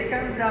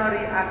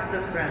secondary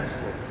active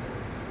transport.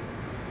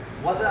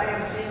 What I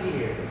am seeing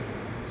here,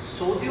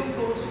 sodium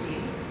goes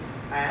in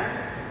and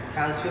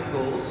calcium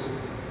goes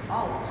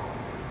out.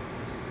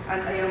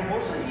 And I am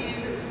also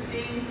here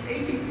seeing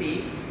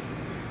ATP,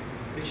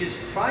 which is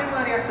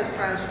primary active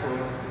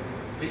transport,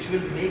 which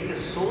will make the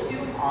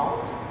sodium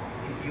out,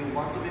 if you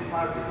want to be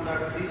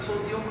particular, 3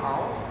 sodium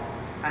out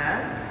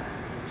and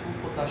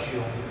 2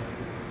 potassium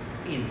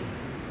in.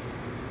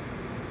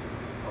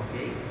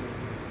 Okay.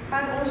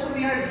 And also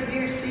we are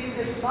here seeing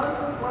the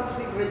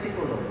sarcoplasmic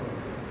reticulum,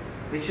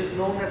 which is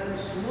known as the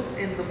smooth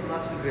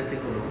endoplasmic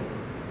reticulum.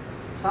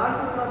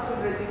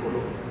 Sarcoplasmic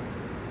reticulum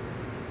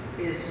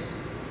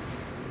is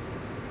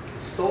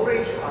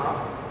storage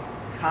of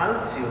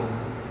calcium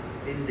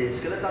in the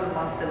skeletal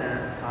muscle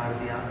and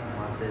cardiac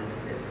muscle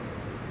cell.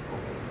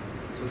 Okay.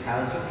 So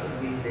calcium should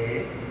be in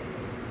the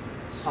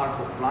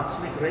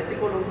sarcoplasmic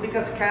reticulum,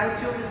 because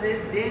calcium is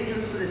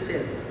dangerous to the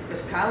cell,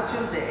 because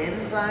calcium is an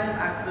enzyme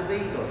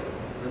activator.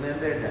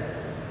 Remember that.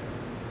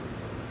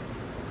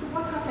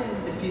 happens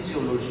in the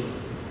physiology?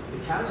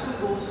 The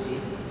calcium goes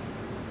in,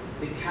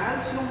 the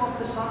calcium of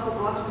the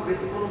sarcoplasmic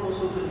reticulum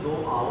also will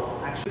go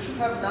out. Actually, you should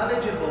have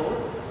knowledge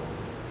about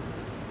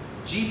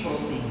G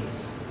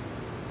proteins,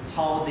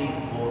 how they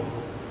work.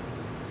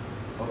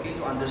 Okay,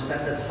 to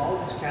understand that how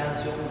this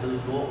calcium will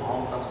go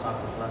out of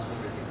sarcoplasmic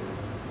reticulum.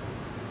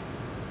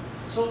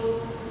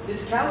 So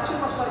this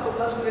calcium of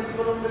sarcoplasmic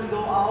reticulum will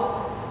go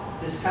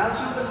out, this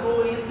calcium will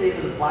go in, they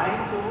will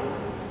bind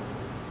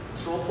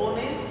to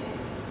troponin,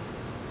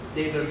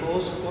 they will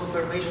cause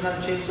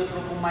conformational change to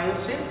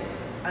tropomyosin,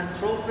 and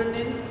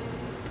troponin,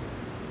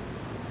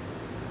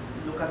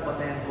 look at what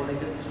I am calling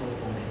it,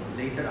 troponin.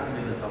 Later on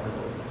we will talk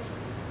about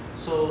it.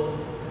 So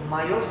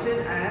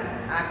myosin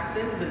and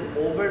actin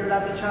will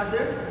overlap each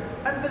other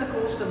and will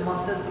cause the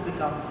muscle to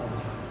become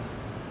contract.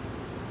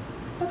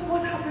 But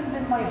what happened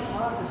when my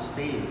heart is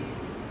failed?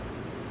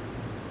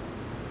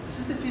 This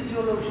is the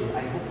physiology.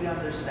 I hope you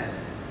understand.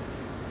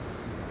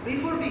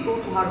 Before we go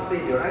to heart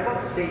failure, I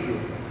want to say to you,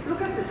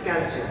 look at this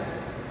calcium.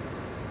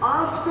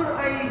 After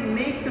I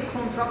make the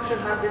contraction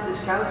happen,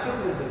 this calcium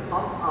will be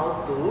pumped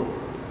out to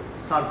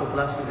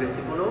sarcoplasmic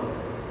reticulum.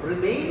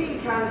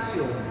 Remaining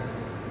calcium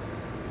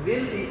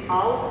will be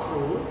out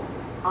through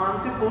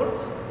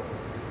antiport,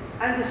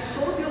 and the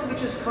sodium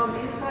which has come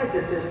inside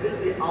the cell will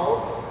be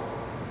out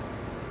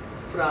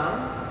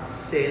from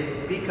cell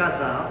because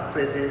of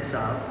presence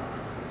of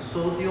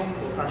sodium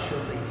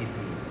potassium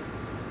ATPs.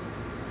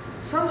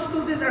 Some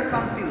students are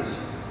confused.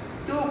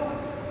 Look,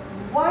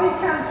 why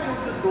calcium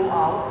should go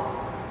out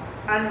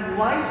and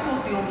why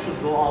sodium should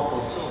go out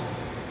also?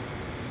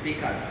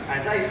 Because,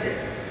 as I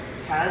said,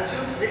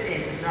 calcium is the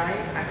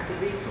enzyme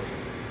activator.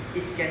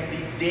 It can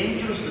be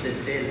dangerous to the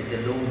cell in the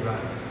long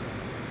run.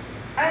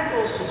 And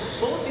also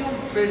sodium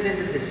present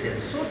in the cell.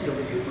 Sodium,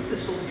 if you put the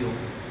sodium,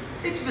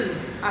 it will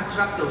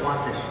attract the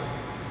water.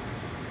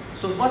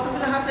 So what will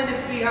happen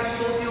if we have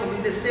sodium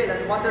in the cell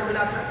and water will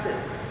attract it?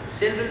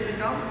 Cell will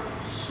become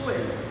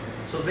swell.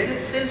 So when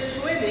it's cell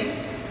swelling,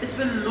 it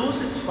will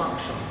lose its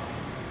function.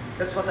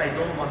 That's what I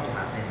don't want to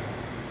happen.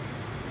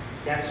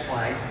 That's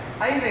why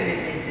I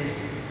really need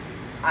this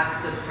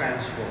active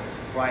transport,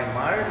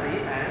 primarily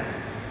and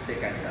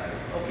secondary.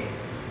 Okay,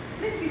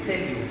 let me tell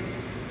you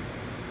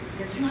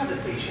that you have a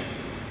patient.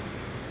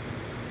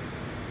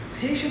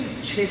 Patient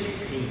is chest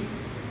pain.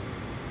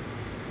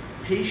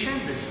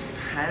 Patient is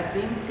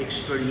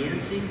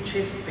experiencing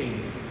chest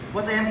pain.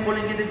 What I am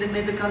calling it in the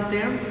medical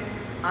term,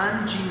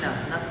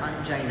 angina, not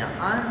angina,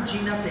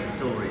 angina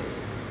pectoris.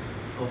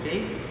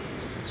 Okay?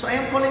 So I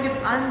am calling it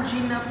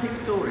angina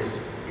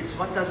pectoris. It's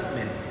what does it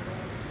mean?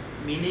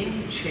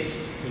 Meaning chest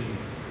pain.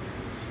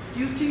 Do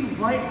you think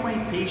why my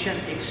patient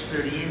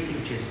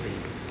experiencing chest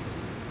pain?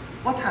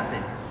 What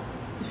happened?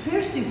 The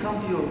first thing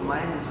come to your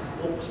mind is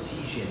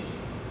oxygen.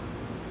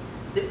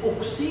 The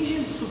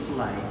oxygen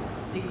supply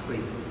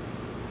decreased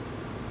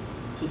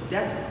to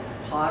that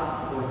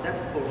part or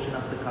that portion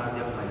of the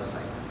cardiac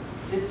myocyte.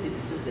 Let's see,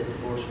 this is the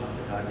portion of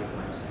the cardiac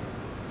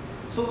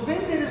myocyte. So when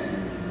there is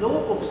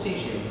low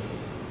oxygen,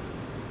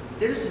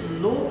 there is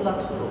low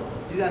blood flow.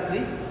 Do you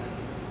agree?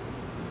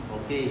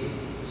 Okay.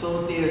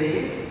 So there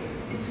is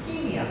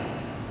ischemia,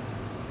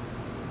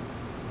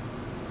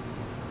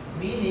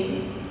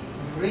 meaning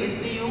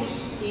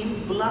reduce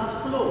in blood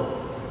flow.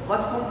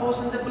 What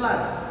composes in the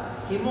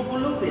blood?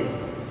 Hemoglobin,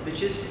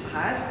 which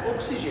has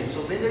oxygen. So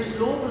when there is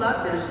low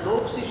blood, there is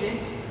low oxygen.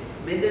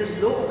 When there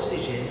is low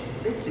oxygen,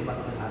 let's see what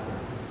will happen.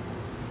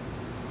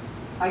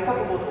 I talk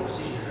about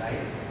oxygen, right?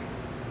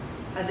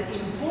 And the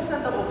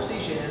importance of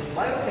oxygen in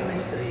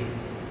biochemistry,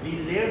 we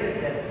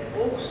learned that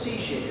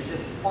oxygen is a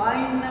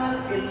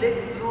final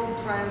electron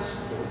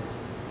transport.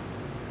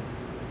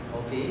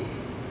 Okay?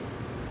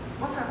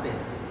 What happened?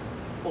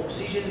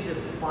 Oxygen is a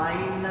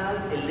final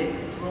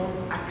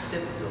electron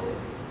acceptor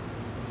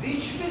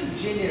which will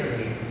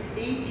generate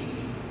ATP.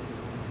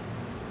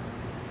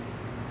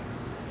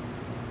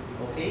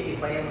 Okay,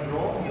 if I am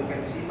wrong, you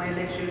can see my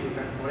lecture, you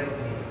can correct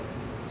me.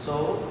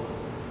 So,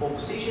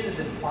 oxygen is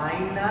a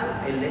final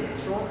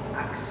electron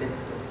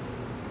acceptor.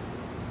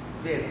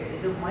 Where?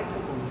 In the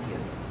mitochondria.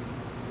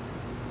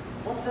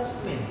 What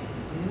does it mean?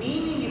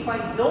 Meaning if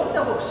I don't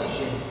have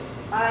oxygen,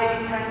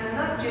 I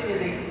cannot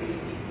generate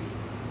ATP.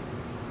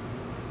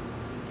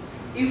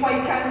 If I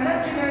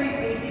cannot generate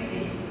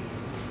ATP,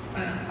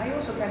 I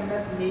also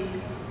cannot make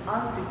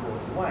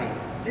antiport. Why?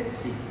 Let's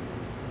see.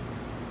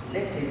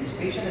 Let's say this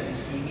patient has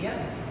ischemia.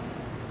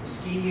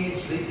 Ischemia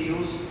is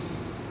reduced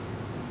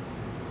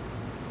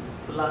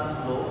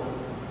blood flow.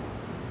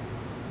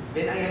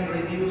 When I am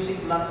reducing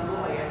blood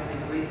flow, I am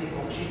decreasing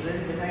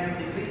oxygen. When I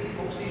am decreasing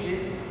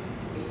oxygen,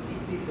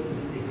 ATP will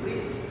be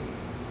decreased.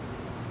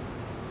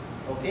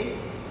 Okay?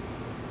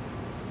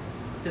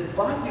 The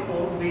body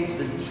always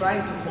will try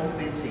to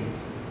compensate.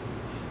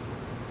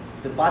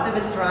 The body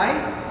will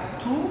try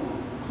to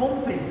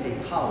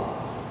compensate. How?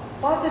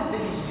 Body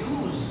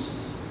will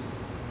use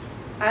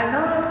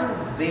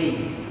another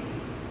way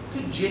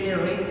to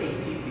generate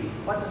ATP,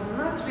 but it's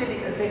not really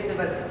effective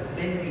as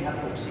when we have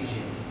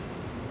oxygen.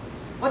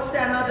 What's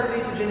the another way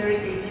to generate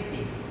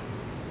ATP?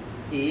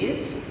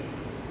 Is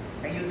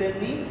Can you tell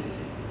me?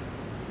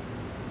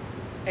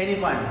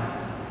 Anyone?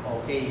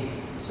 Okay,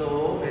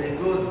 so very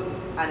good.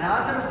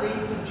 Another way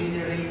to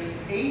generate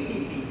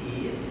ATP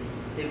is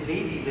the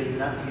way we will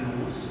not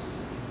use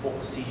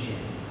oxygen.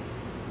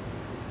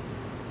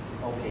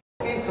 Okay.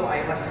 Okay, so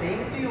I was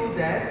saying to you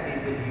that we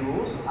will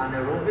use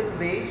anaerobic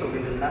way, so we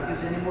will not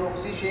use any more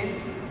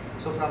oxygen.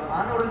 So from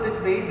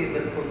anaerobic way we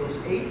will produce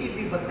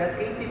ATP, but that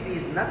ATP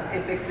is not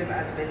effective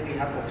as when we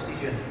have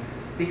oxygen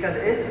because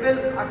it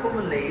will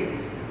accumulate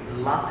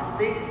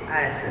lactic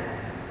acid.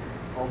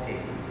 Okay.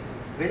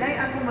 When I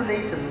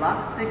accumulate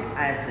lactic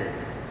acid,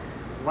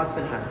 what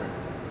will happen?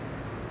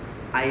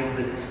 I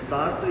will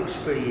start to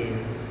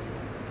experience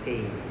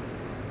pain.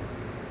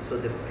 So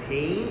the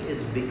pain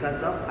is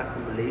because of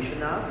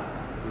accumulation of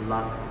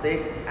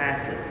lactic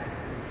acid.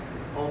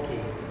 Okay.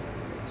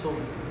 So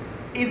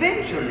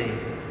eventually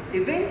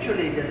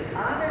this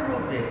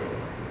anaerobic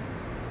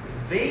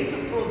way to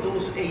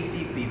produce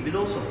ATP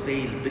will also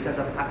fail because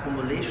of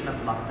accumulation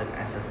of lactic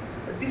acid.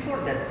 But before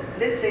that,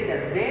 let's say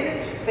that when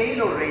it's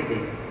failed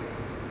already,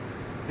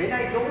 when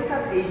I don't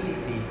have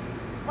ATP,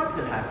 what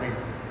will happen?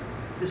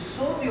 The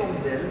sodium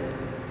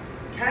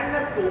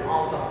cannot go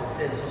out of the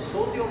cell, so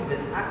sodium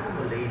will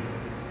accumulate.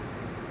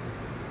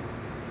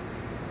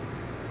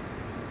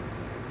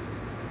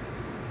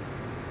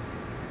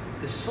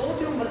 The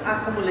sodium will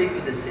accumulate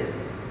to the cell.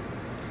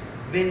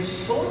 When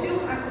sodium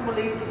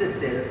accumulates to the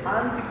cell,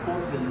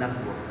 antiport will not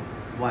work.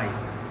 Why?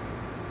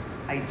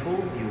 I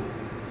told you,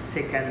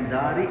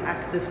 secondary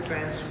active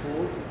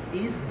transport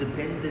is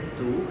dependent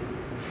to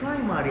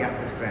primary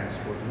active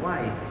transport.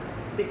 Why?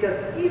 Because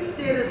if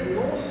there is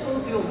no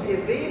sodium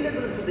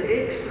available to the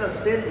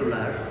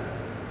extracellular,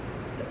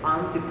 the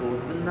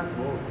antiport will not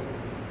work.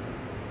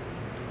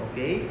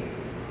 Okay?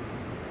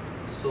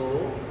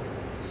 So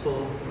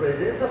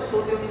presence of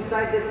sodium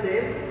inside the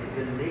cell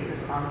will make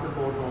this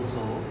antiport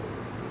also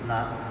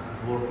not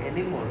work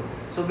anymore.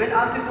 So when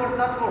antiport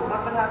not work,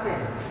 what will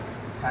happen?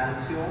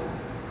 Calcium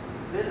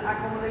will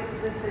accumulate to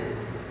the cell.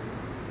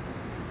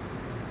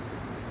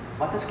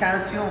 What is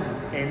calcium?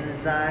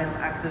 Enzyme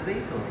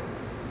activator.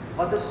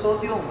 What is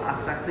sodium?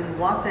 Attracting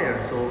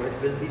water, so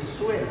it will be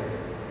swell.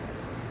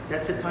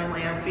 That's the time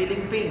I am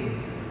feeling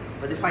pain.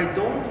 But if I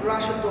don't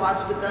rush into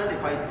hospital,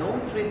 if I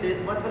don't treat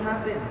it, what will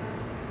happen?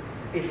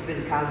 It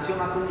will calcium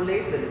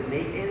accumulate, will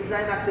make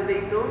enzyme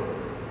activator.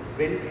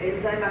 When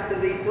enzyme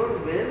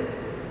activator will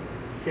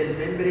cell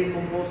membrane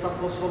composed of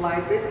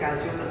phospholipid,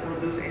 calcium will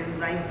produce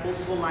enzyme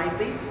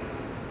phospholipase,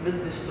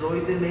 will destroy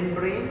the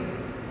membrane.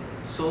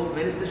 So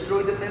when it's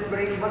destroyed the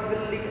membrane, what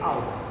will leak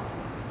out?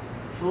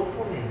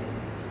 Troponin.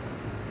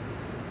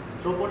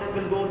 Troponin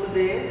will go to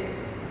the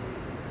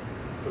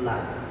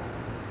blood.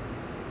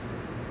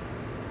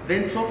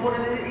 When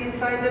troponin is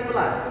inside the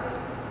blood,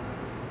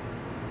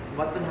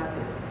 what will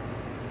happen?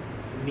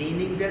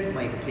 Meaning that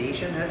my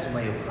patient has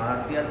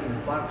myocardial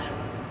infarction.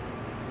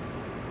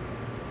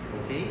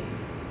 Okay?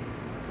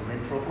 So when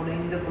troponin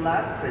in the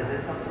blood,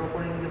 presence of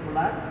troponin in the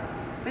blood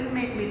will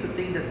make me to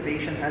think that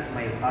patient has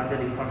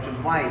myocardial infarction.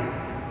 Why?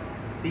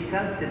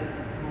 Because the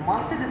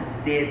muscle is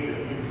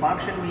dead.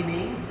 Infarction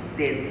meaning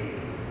dead.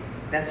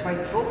 That's why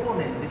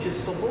troponin, which is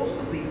supposed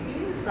to be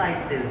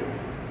inside the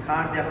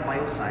cardiac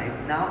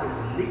myocyte, now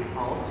is leaked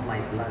out to my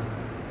blood.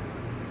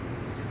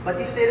 But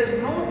if there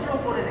is no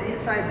troponin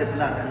inside the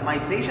blood and my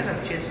patient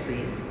has chest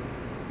pain,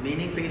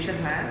 meaning patient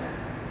has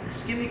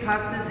ischemic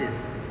heart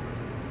disease.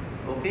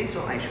 Okay,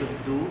 so I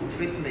should do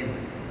treatment.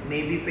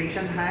 Maybe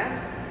patient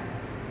has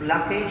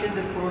blockage in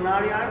the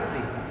coronary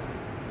artery.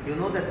 You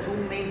know the two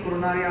main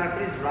coronary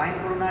arteries, right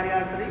coronary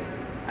artery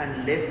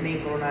and left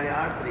main coronary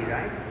artery,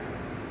 right?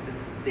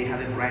 They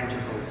have a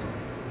branches also.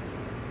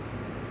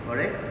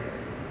 Correct?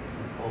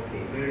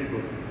 Okay, very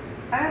good.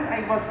 And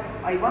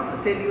I want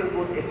to tell you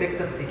about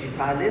effect of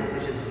digitalis,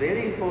 which is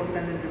very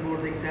important in the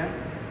board exam,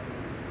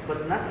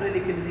 but not really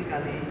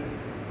clinically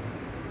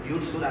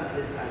useful, at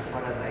least as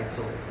far as I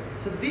saw.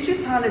 So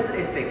digitalis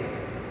effect.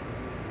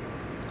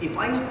 If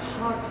I have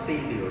heart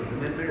failure,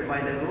 remember a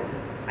while ago,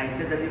 I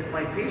said that if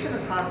my patient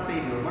has heart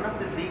failure, one of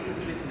the ways to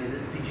treatment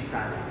is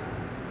digitalis.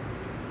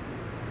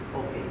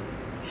 Okay.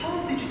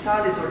 How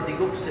digitalis or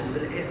digoxin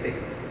will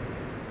affect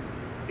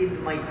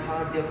in my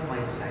cardiac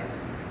myocyte?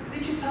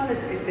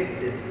 Digitalis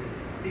effect is,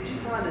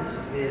 digitalis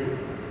will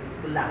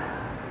block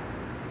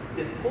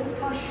the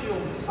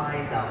potassium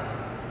side of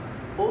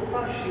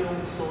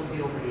potassium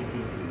sodium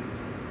ATPs.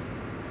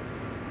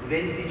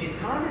 When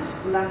digitalis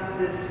block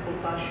this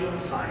potassium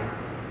side,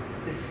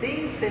 the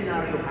same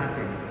scenario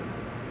happen.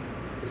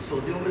 The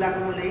sodium will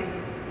accumulate,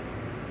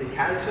 the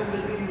calcium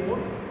will be more,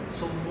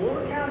 so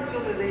more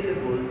calcium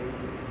available.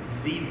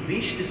 We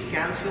wish this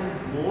calcium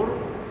more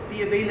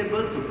be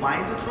available to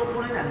bind to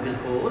troponin and will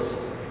cause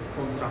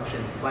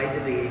contraction. By the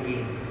way,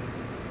 again,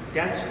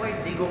 that's why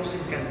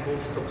digoxin can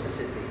cause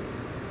toxicity.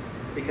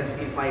 Because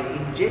if I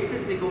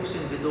injected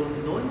digoxin without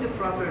knowing the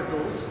proper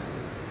dose,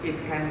 it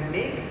can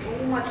make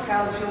too much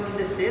calcium in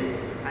the cell,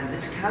 and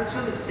this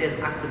calcium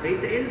itself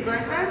activate the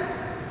enzyme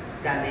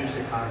and damage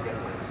the cardiac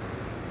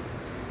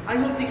myocyte. I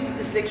hope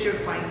this lecture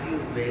find you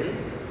well,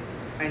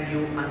 and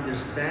you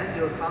understand,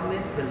 your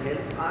comment will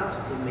help us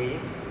to make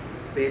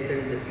better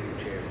in the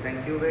future.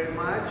 Thank you very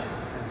much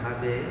and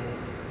have a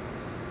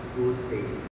good day.